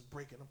ship was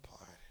breaking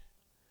apart.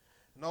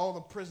 And all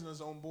the prisoners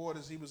on board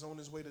as he was on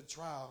his way to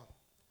trial,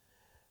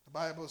 the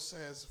Bible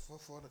says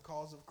for the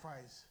cause of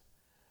Christ.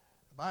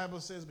 The Bible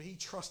says, but he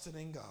trusted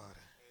in God.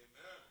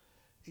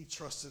 He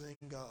trusted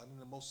in God in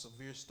the most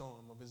severe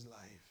storm of his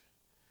life.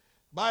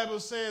 The Bible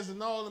says,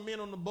 and all the men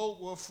on the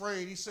boat were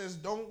afraid. He says,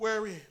 don't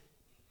worry.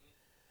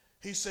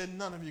 He said,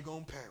 none of you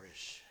going to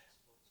perish.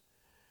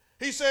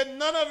 He said,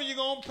 none of you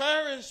going to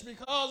perish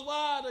because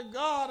why? The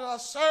God I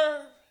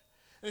serve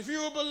If you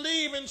will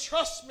believe and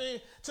trust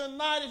me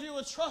tonight, if you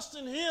will trust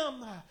in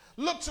him,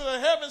 look to the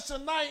heavens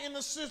tonight in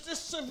this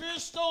severe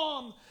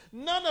storm.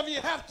 None of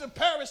you have to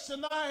perish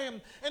tonight.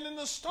 And in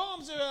the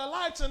storms of your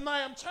life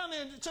tonight, I'm telling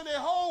you to the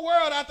whole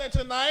world out there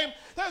tonight,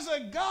 there's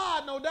a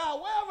God, no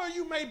doubt, wherever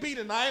you may be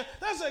tonight,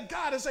 there's a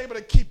God that's able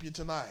to keep you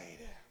tonight.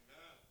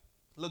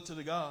 Look to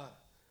the God.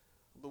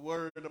 The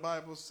word, the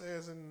Bible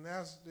says, and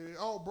as they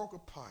all broke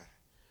apart.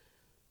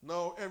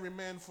 No, every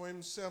man for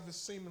himself is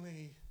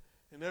seemingly,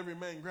 and every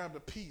man grabbed a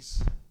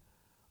piece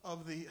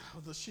of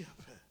the ship.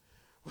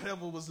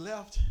 Whatever was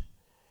left,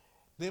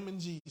 them and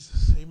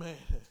Jesus. Amen.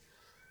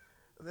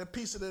 That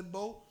piece of that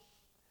boat,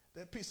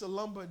 that piece of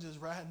lumber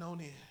just riding on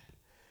in.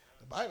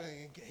 The Bible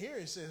here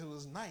it says it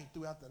was night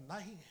throughout the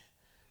night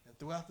and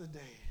throughout the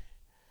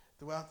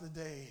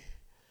day,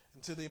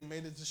 until they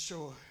made it to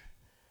shore.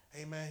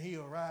 Amen.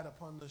 He'll ride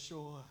upon the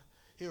shore.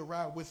 He'll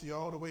ride with you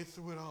all the way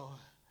through it all.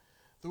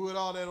 Through it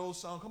all, that old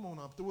song, come on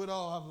up. Through it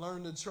all, I've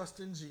learned to trust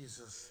in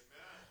Jesus.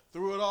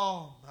 Through it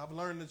all, I've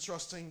learned to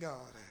trust in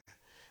God.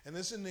 And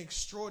this is an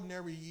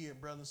extraordinary year,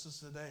 brothers and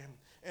sisters, today.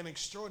 An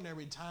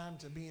extraordinary time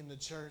to be in the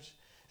church.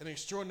 An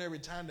extraordinary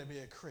time to be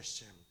a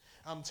Christian.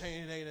 I'm telling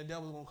you today, the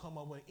devil's going to come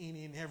up with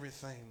any and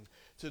everything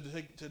to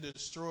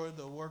destroy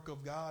the work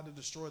of God, to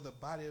destroy the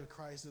body of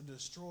Christ, to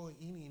destroy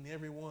any and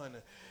every one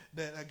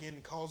that, again,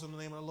 calls on the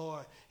name of the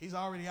Lord. He's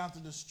already out to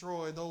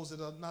destroy those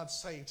that are not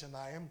saved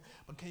tonight.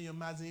 But can you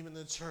imagine even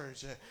the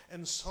church?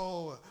 And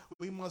so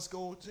we must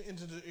go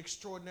into the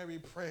extraordinary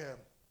prayer.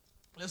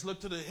 Let's look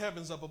to the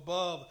heavens up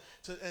above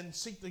and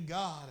seek the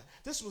God.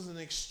 This was an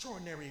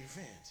extraordinary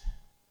event,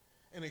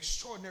 an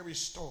extraordinary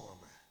storm.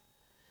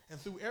 And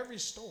through every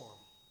storm,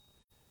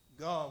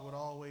 God would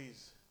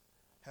always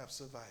have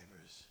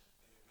survivors.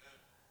 Amen.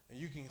 And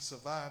you can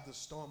survive the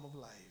storm of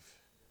life.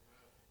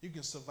 Amen. You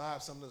can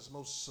survive some of the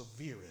most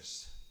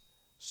severest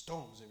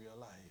storms of your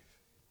life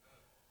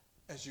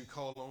as you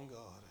call on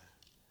God.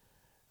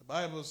 The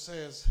Bible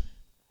says,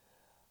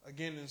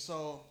 again, and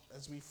so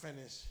as we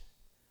finish,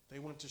 they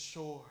went to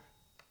shore.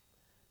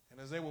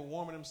 And as they were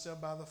warming themselves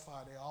by the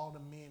fire, all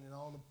the men and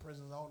all the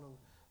prisoners, all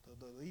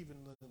even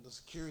the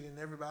security and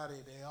everybody,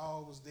 they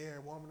all was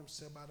there warming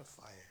themselves by the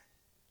fire,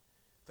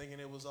 thinking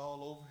it was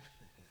all over.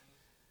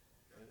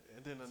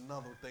 And then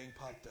another thing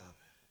popped up.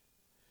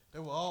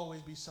 There will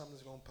always be something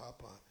that's going to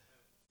pop up.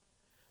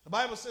 The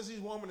Bible says he's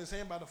warming his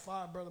hand by the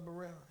fire, Brother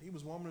Burrell. He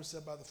was warming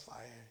himself by the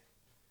fire.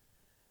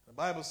 The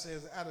Bible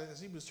says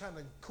as he was trying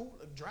to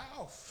dry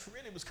off,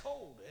 really it was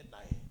cold at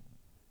night.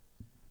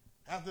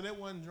 After that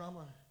one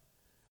drama,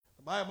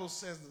 the Bible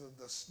says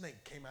the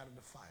snake came out of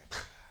the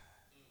fire.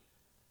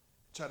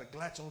 Tried to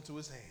latch onto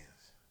his hands.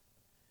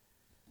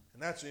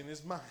 And naturally in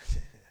his mind,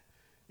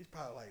 he's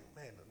probably like,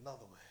 man,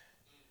 another one.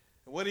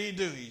 And what did he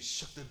do? He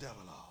shook the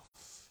devil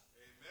off.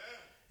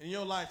 Amen. In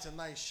your life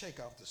tonight, shake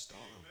off the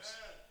storms.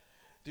 Amen.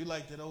 Do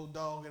like that old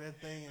dog and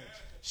that thing and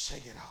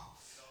shake it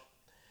off.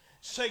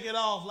 Shake it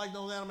off like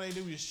those animals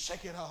do. You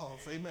shake it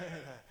off. Amen.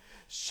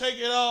 Shake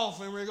it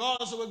off. And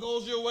regardless of what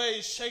goes your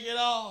way, shake it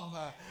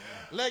off.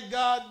 Let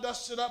God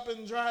dust it up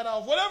and dry it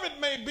off. Whatever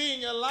it may be in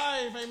your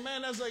life,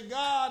 amen, as a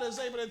God is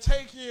able to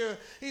take you,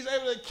 he's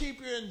able to keep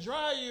you and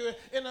dry you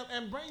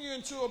and bring you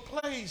into a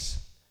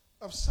place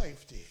of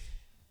safety.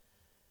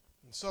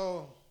 And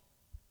so,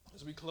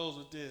 as we close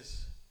with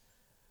this,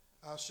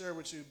 I'll share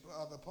with you,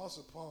 the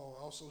Apostle Paul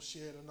also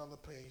shared another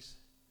place.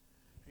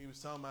 He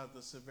was talking about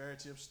the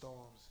severity of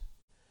storms.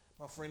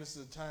 My friend, this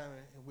is a time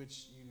in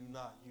which you do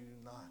not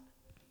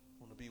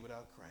want to be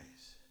without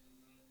Christ.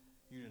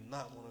 You do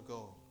not want to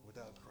go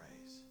without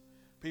Christ.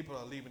 People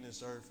are leaving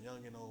this earth,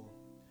 young and old.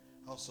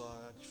 Also,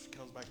 it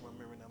comes back to my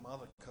memory now. My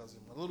other cousin,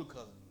 my little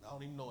cousin, I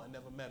don't even know, I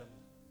never met him.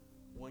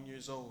 1 year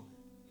old,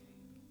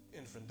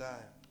 infant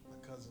died.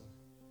 My cousin,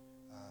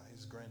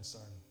 his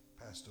grandson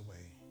passed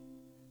away.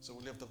 So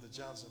we lift up the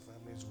Johnson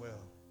family as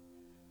well.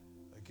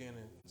 Again,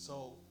 and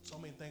so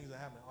many things are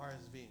happening.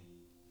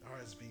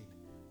 RSV,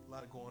 a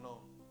lot of going on.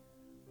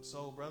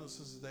 So, brothers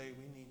and sisters, today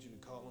we need you to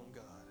call on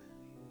God.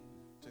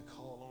 To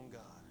call on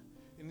God.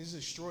 In these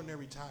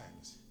extraordinary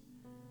times.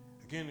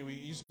 Again, we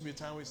used to be a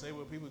time we say,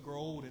 well, people grow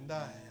old and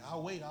die.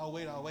 I'll wait. Don't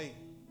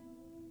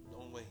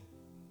wait.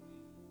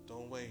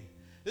 Don't wait.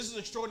 This is an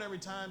extraordinary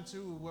time,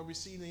 too, where we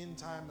see the end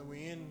time that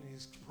we're in.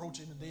 It's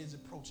approaching. The day is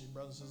approaching,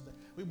 brothers and sisters.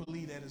 We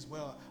believe that as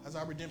well. As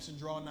our redemption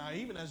draw now,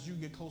 even as you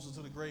get closer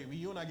to the grave,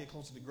 you and I get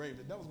closer to the grave,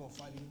 the devil's going to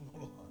fight you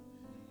more.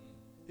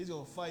 He's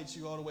going to fight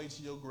you all the way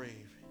to your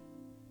grave.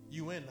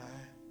 You and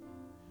I,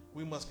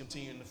 we must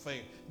continue in the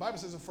faith. The Bible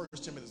says in 1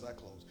 Timothy, as I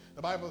close,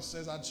 the Bible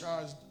says, I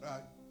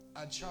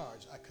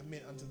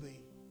commit unto thee,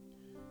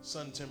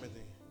 son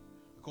Timothy,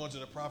 according to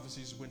the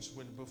prophecies which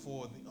went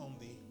before on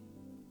thee.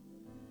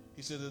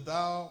 He said that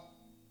thou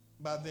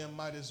by them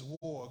mightest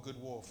war a good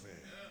warfare.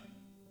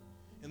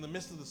 In the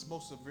midst of the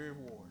most severe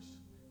wars,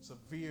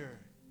 severe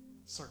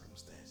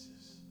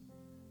circumstances,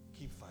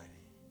 keep fighting.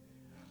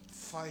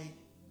 Fight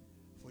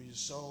for your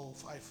soul,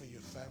 fight for your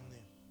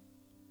family.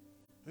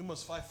 We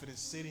must fight for this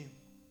city.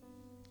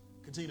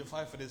 Continue to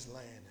fight for this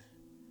land.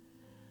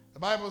 The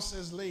Bible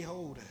says, lay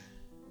hold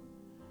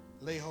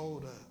lay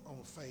hold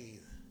on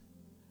faith.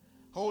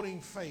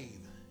 Holding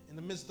faith in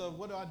the midst of,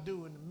 what do I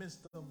do in the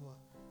midst of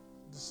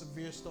the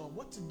severe storm?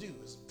 What to do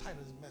is the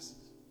title of his message.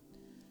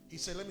 He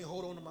said, let me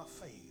hold on to my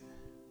faith.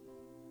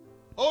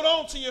 Hold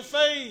on to your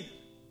faith.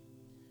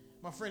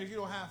 My friend, if you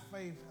don't have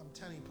faith, I'm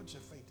telling you, put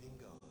your faith in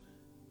God.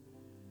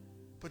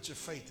 Put your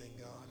faith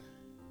in God.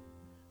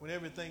 When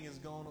everything is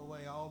gone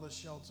away, all the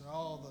shelter,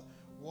 all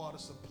the water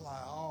supply,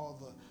 all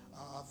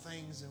the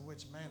things in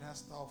which man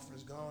has to offer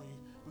is gone,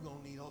 we're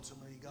going to need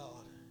ultimately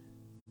God,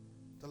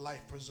 the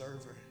life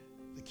preserver,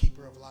 the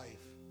keeper of life.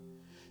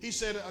 He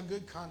said a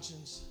good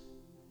conscience.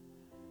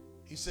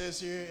 He says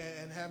here,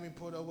 and having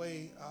put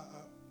away,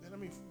 let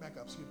me back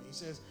up, excuse me. He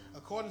says,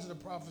 according to the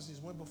prophecies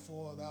went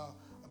before, thou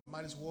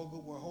mightest war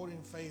good, were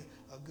holding faith,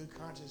 a good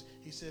conscience.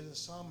 He says, and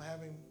some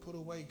having put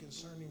away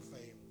concerning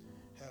faith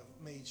have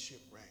made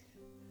shipwreck.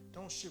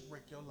 Don't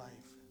shipwreck your life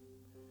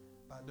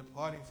by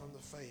departing from the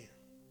faith.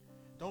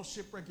 Don't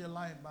shipwreck your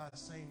life by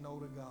saying no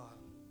to God.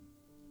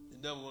 The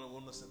devil will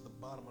want us at the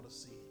bottom of the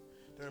sea.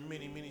 There are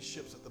many, many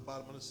ships at the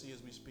bottom of the sea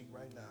as we speak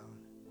right now.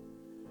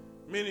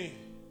 Many,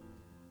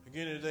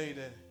 again today,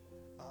 that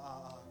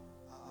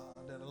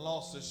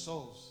lost their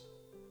souls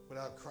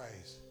without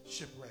Christ,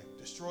 shipwrecked,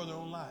 destroy their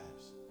own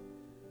lives.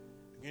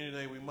 Again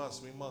today, we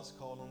must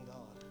call on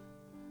God.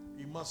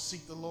 You must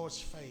seek the Lord's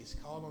face.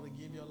 Call on to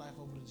give your life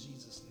over to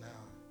Jesus now.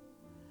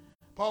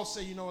 Paul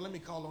said, let me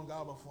call on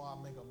God before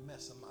I make a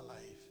mess of my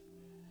life.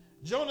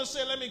 Jonah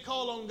said, let me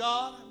call on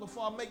God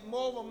before I make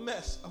more of a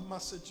mess of my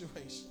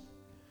situation.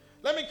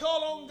 Let me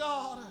call on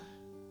God.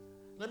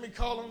 Let me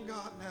call on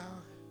God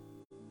now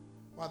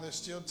while there's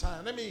still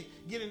time. Let me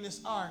get in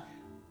this ark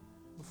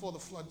before the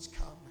floods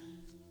come.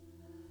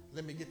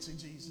 Let me get to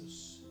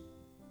Jesus.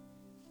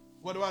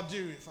 What do I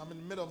do if I'm in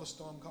the middle of a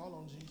storm? Call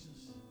on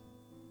Jesus.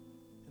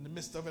 In the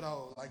midst of it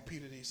all, like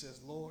Peter, he says,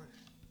 Lord,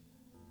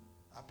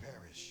 I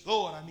perish.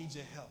 Lord, I need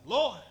your help.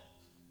 Lord,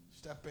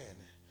 step in.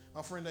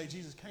 My friend,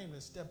 Jesus came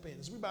and stepped in.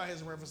 As we bow our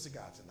heads in reverence to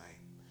God tonight,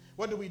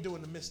 what do we do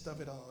in the midst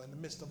of it all? In the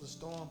midst of the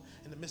storm,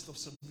 in the midst of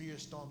severe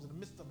storms, in the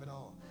midst of it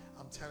all,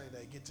 I'm telling you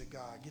that get to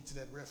God, get to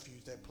that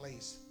refuge, that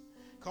place.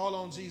 Call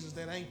on Jesus,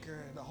 that anchor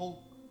and the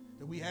hope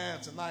that we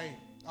have tonight.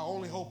 Our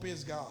only hope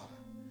is God.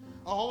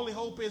 Our only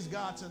hope is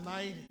God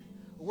tonight.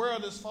 The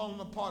world is falling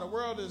apart. The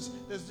world is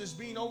just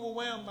being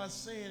overwhelmed by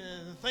sin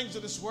and the things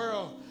of this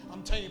world.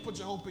 I'm telling you, put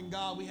your hope in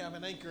God. We have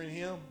an anchor in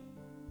Him.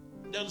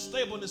 The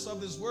unstableness of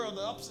this world,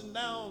 the ups and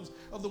downs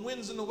of the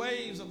winds and the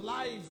waves of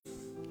life,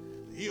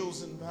 the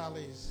hills and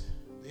valleys,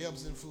 the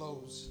ebbs and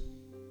flows.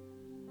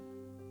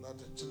 Now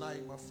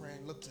tonight, my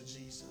friend, look to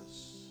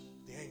Jesus,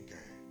 the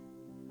anchor.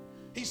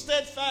 He's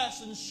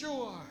steadfast and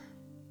sure.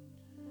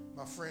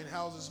 My friend,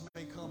 houses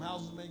may come,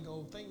 houses may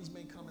go, things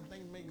may come and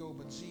things may go,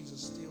 but Jesus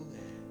is still there.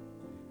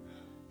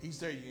 He's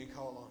there. You can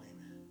call on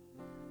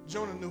him.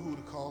 Jonah knew who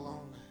to call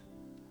on.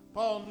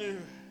 Paul knew,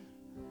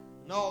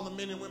 and all the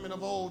men and women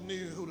of old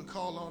knew who to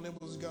call on. It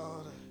was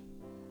God.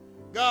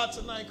 God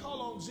tonight,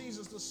 call on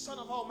Jesus, the Son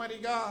of Almighty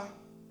God,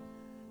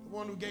 the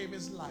one who gave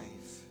his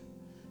life,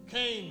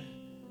 came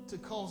to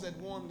cause that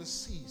warm to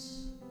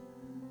cease.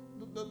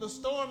 The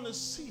storm to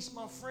cease,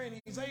 my friend.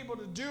 He's able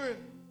to do it.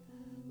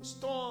 The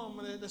storm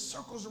that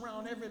circles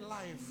around every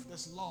life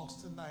that's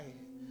lost tonight.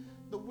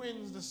 The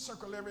winds that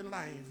circle every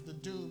life. The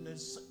doom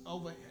that's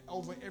over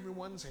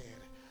everyone's head.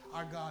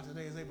 Our God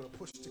today is able to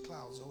push the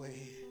clouds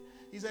away.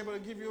 He's able to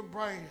give you a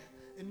bright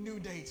and new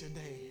day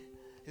today.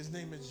 His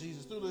name is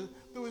Jesus.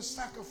 Through his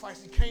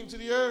sacrifice, he came to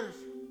the earth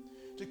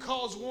to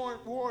cause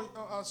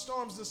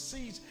storms to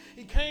cease.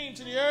 He came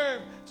to the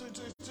earth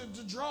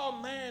to draw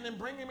man and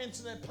bring him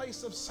into that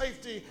place of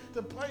safety,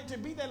 to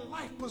be that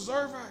life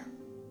preserver.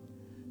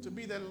 To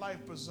be that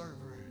life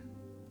preserver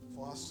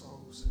for our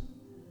souls.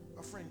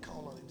 A friend,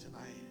 call on him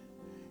tonight.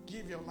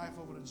 Give your life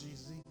over to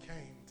Jesus. He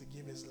came to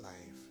give his life.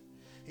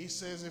 He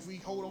says if we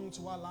hold on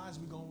to our lives,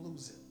 we're going to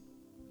lose it.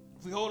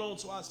 If we hold on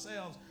to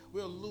ourselves,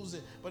 we'll lose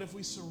it. But if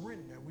we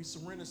surrender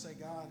and say,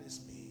 God,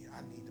 it's me.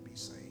 I need to be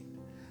saved.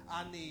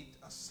 I need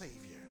a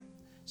Savior.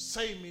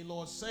 Save me,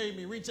 Lord. Save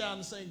me. Reach out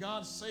and say,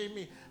 God, save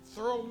me.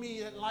 Throw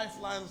me that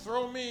lifeline.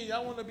 Throw me. I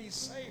want to be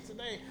saved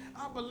today.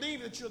 I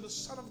believe that you're the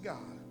Son of God.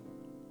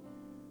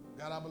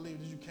 God, I believe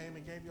that you came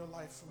and gave your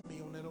life for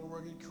me on that old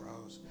rugged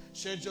cross.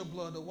 Shed your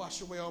blood to wash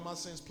away all my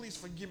sins. Please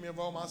forgive me of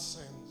all my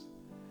sins.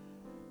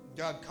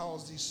 God,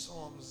 cause these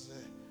storms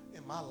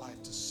in my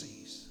life to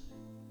cease.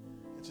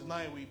 And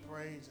tonight we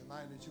pray,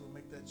 tonight that you will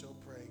make that your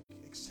prayer.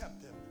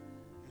 Accept him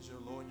as your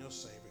Lord and your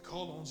Savior.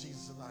 Call on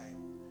Jesus tonight.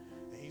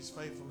 And he's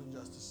faithful and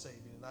just to save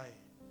you tonight.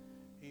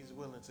 He's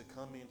willing to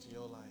come into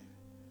your life.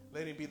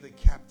 Let him be the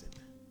captain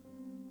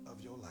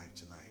of your life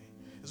tonight.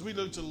 As we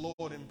look to the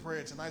Lord in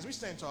prayer tonight, as we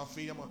stand to our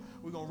feet,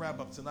 we're going to wrap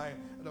up tonight.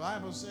 The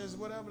Bible says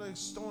whatever the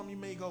storm you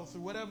may go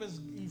through, whatever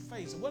you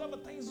face, whatever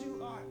things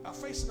you are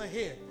facing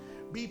ahead,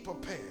 be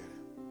prepared.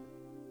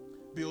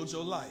 Build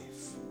your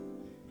life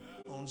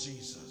on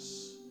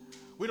Jesus.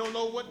 We don't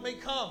know what may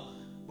come,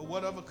 but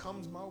whatever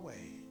comes my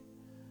way,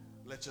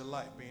 let your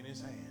life be in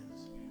his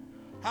hands.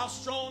 How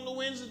strong the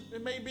winds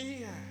it may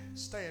be,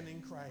 stand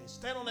in Christ.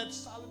 Stand on that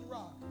solid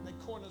rock, that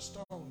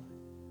cornerstone,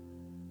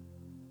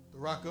 the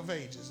rock of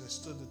ages that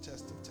stood the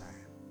test of time.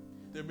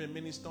 There have been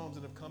many storms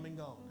that have come and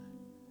gone,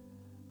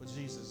 but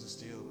Jesus is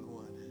still the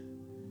one.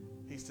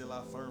 He's still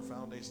our firm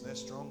foundation, that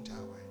strong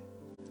tower.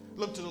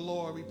 Look to the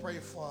Lord. We pray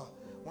for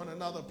one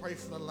another. Pray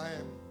for the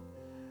land.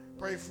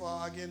 Pray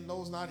for, again,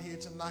 those not here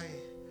tonight.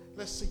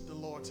 Let's seek the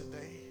Lord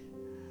today.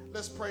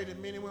 Let's pray that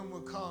many women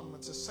will come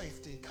to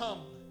safety,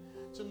 come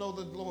to know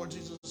the Lord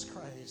Jesus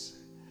Christ.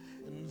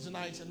 And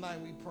tonight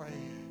we pray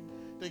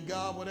that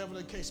God, whatever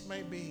the case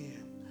may be,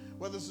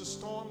 whether it's a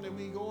storm that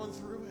we're going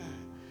through,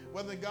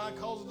 whether God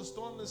causes the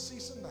storm to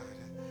cease or not,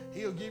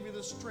 he'll give you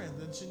the strength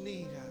that you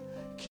need.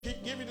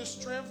 Give you the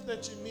strength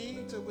that you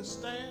need to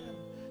withstand,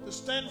 to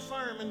stand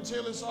firm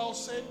until it's all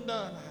said and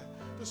done,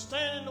 to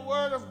stand in the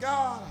word of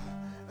God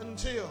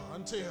until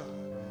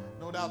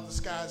no doubt the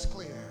sky is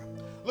clear.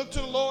 Look to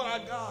the Lord our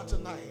God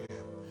tonight.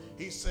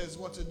 He says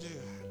what to do.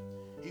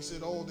 He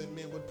said, oh, that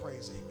men would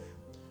praise him.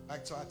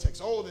 Back to our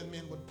text. Oh, that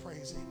men would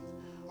praise him.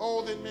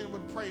 Oh, that men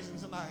would praise him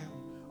tonight.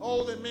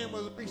 Oh, that men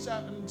would reach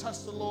out and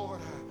touch the Lord.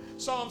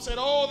 Psalm said,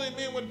 oh, that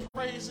men would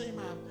praise him.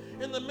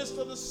 In the midst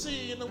of the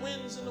sea and the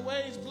winds and the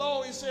waves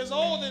blow, he says,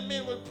 oh, that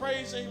men would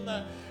praise him.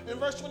 In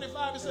verse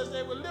 25, it says,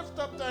 they will lift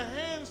up their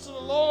hands to the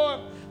Lord.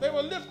 They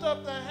will lift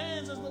up their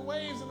hands as the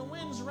waves and the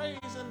winds raise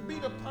and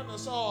beat upon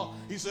us all.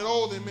 He said,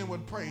 oh, that men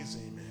would praise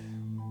him.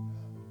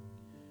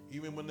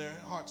 Even when their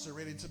hearts are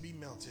ready to be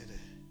melted,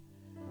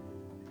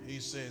 he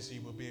says he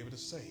will be able to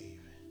save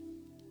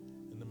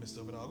in the midst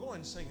of it all. Go ahead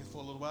and sing it for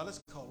a little while. Let's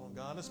call on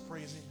God. Let's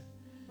praise him.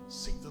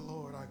 Seek the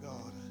Lord our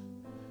God.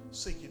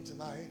 Seek him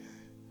tonight.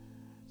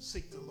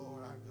 Seek the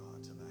Lord our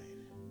God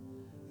tonight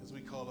as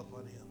we call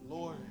upon him.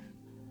 Lord,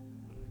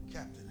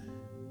 Captain,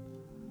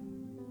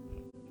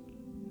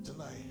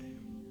 tonight.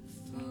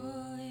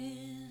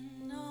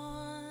 Falling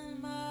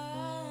on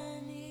my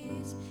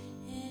knees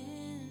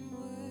in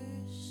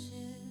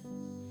worship,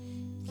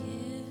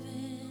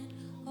 giving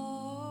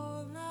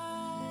all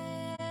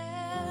I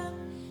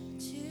am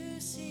to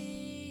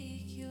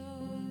seek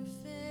your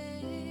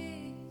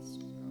face.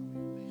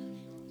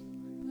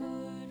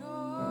 Lord,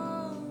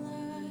 all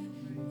I am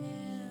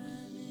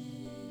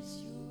is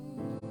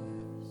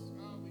yours.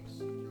 God, we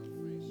seek your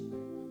face.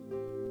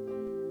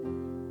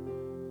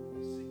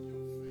 We seek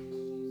your face,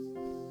 Jesus.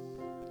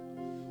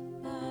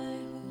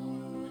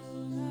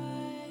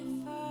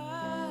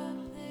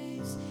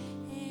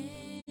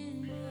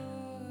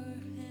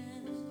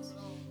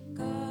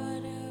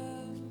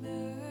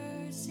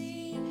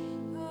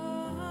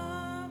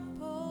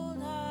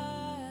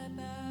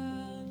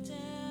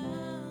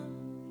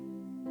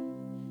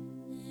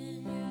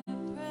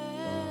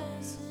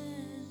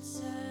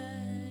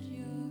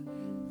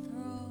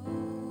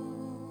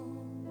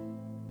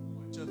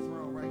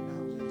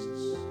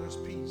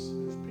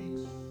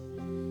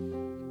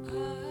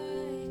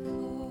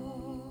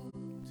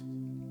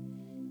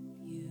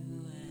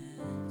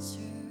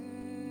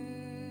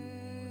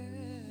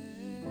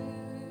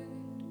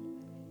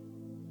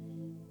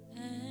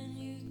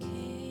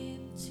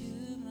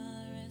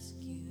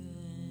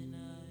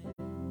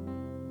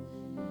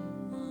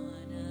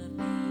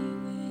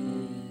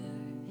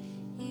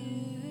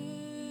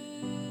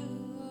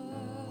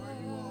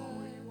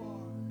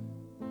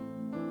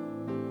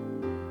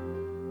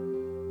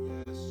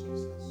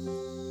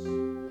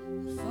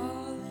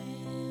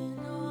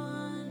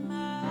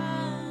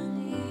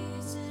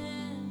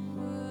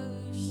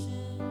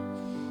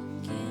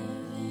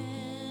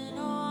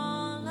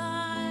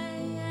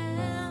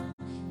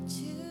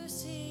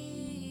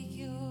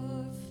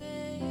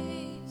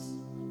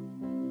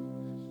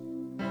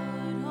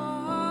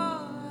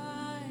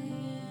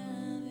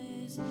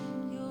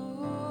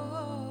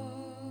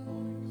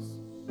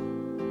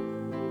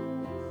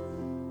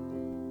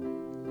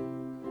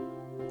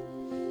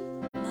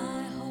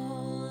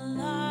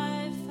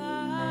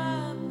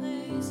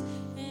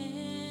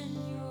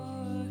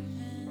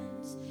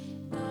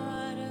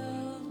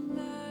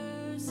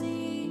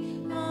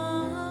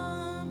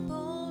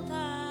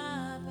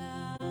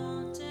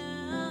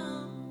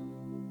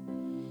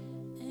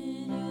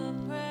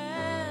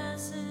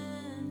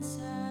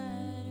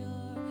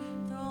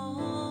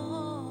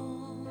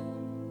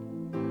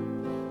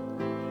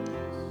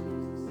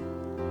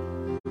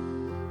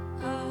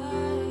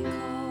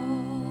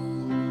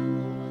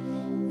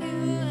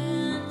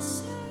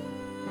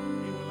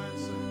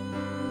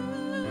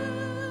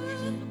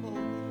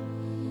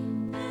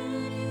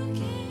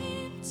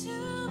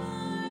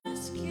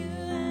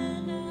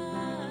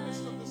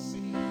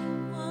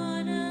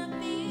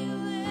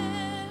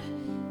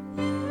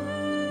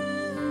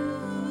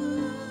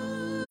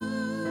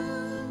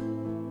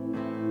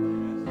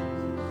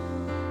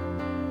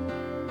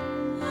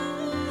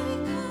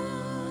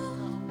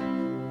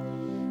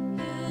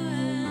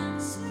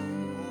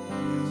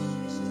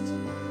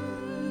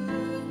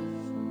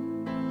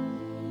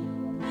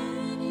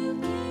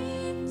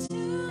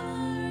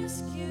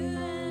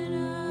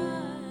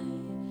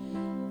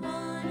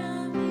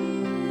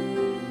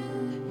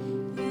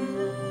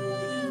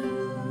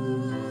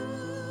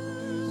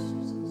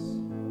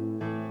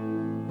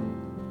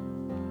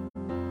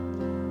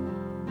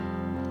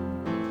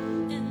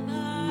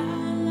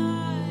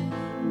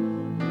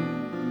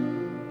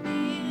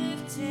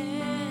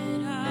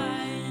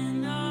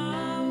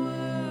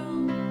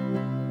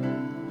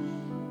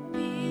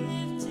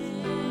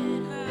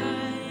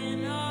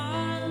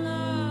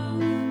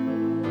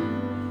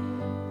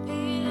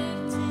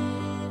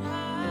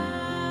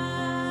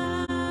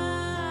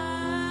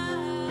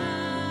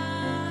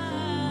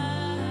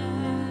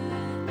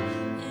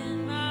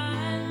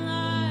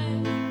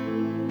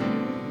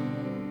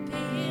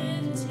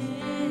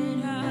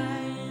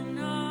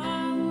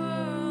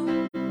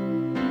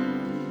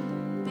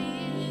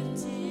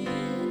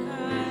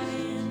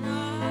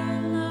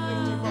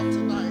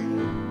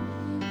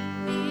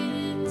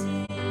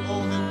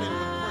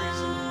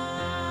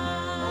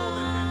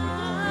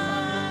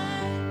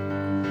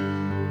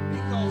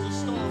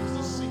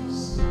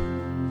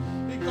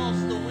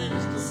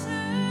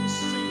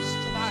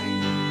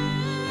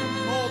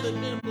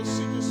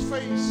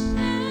 grace.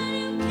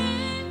 You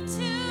came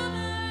to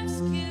my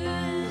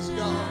rescue. It's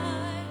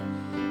God.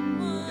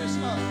 It's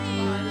us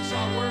tonight. It's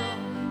our world.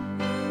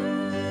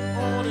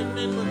 Oh, that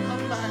men would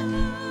come back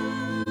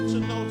to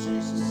know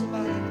Jesus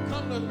tonight.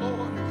 Come to the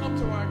Lord. Come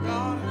to our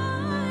God.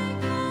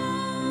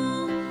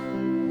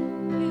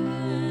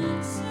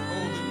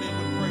 Oh, that men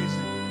would praise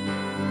Him.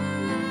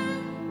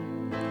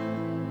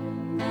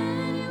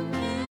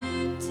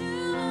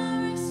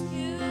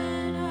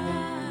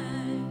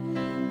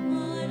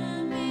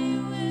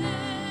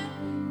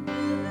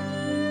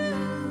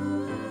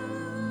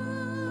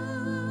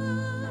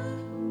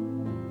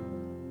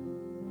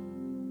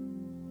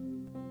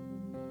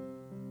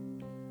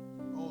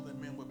 Oh,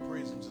 that men would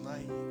praise Him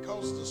tonight.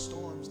 Cause the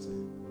storms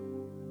to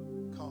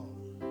calm,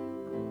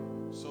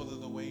 so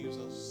that the waves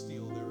are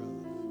still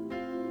thereof.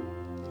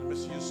 In the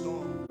midst of your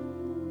storm,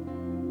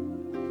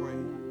 pray.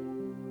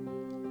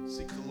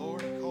 Seek the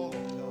Lord and call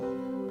on God.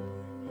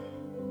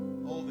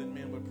 Oh, that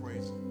men would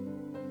praise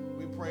Him.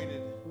 We pray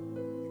that,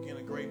 again,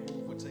 a great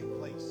move would take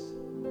place.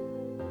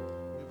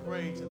 We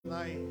pray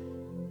tonight.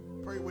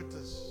 Pray with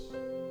us.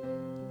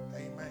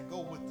 Amen.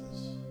 Go with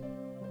us.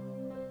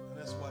 And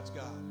let's watch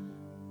God.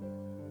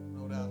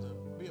 No doubt to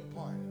be a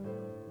part.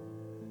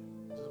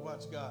 Just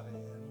watch God and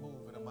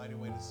move in a mighty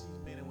way to see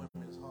men and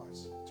women's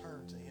hearts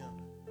turn to Him.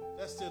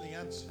 That's still the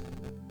answer.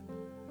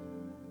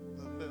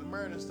 The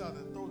Americans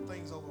started to throw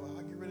things over.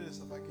 I get rid of this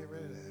if I get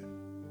rid of that.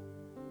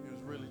 It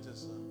was really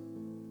just a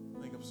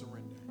thing of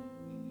surrender.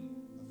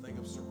 A thing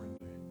of surrender.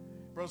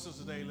 Brothers and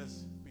sisters, today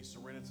let's be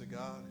surrendered to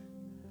God.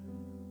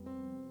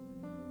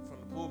 From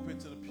the pulpit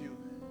to the pew.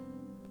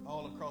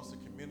 All across the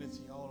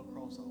community, all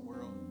across our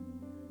world,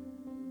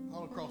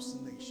 all across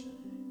the nation.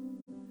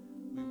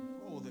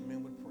 Oh, that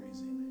men would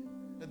praise Him.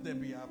 Let that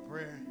be our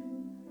prayer.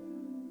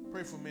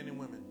 Pray for men and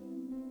women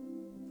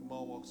from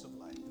all walks of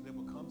life, that they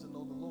will come to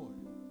know the Lord.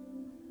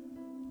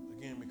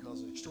 Again,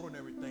 because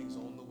extraordinary things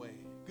are on the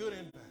way. Good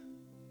and bad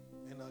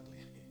and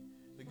ugly.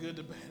 The good,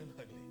 the bad, and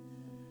ugly.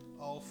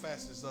 All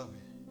facets of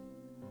it.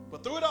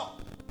 But through it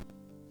all,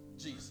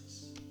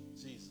 Jesus.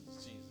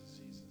 Jesus, Jesus,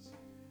 Jesus.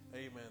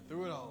 Amen.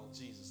 Through it all,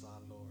 Jesus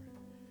our Lord.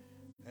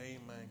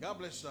 Amen. God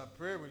bless you, our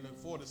prayer. We look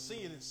forward to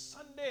seeing you this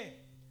Sunday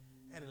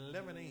at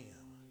 11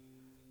 a.m.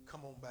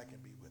 Come on back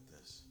and be with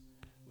us.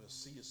 We'll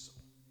see you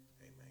soon.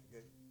 Amen.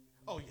 Good.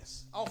 Oh,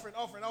 yes. Offering,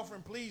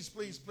 please,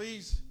 please,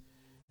 please.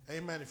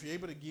 Amen. If you're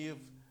able to give,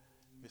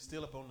 it's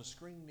still up on the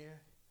screen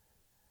there.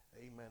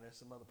 Amen. There's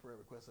some other prayer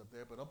requests up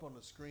there, but up on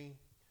the screen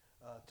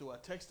to our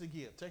text to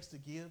give. Text to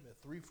give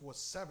at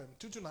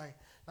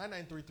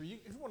 347-229-9933.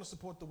 If you want to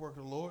support the work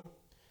of the Lord,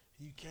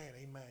 you can.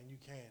 Amen. You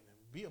can.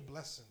 And be a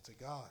blessing to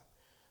God.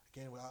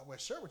 Again, I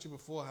shared with you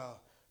before how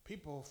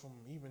people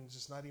from even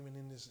just not even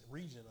in this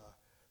region are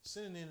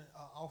sending in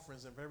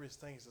offerings and various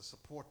things to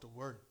support the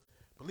work.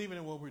 Believing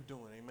in what we're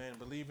doing. Amen.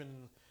 Believing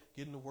in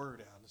getting the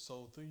word out. And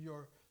so through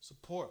your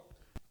support,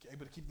 you're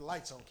able to keep the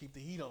lights on, keep the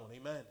heat on.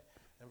 Amen.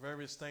 And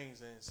various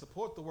things. And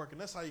support the work. And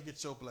that's how you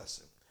get your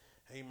blessing.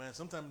 Amen.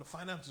 Sometimes the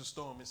financial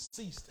storm is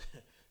ceased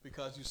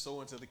because you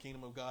sow into the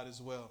kingdom of God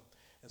as well.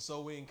 And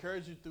so we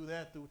encourage you through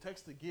that, through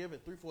text to give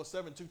at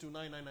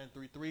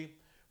 347-229-9933.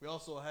 We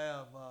also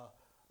have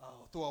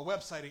through our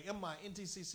website at MINTCC.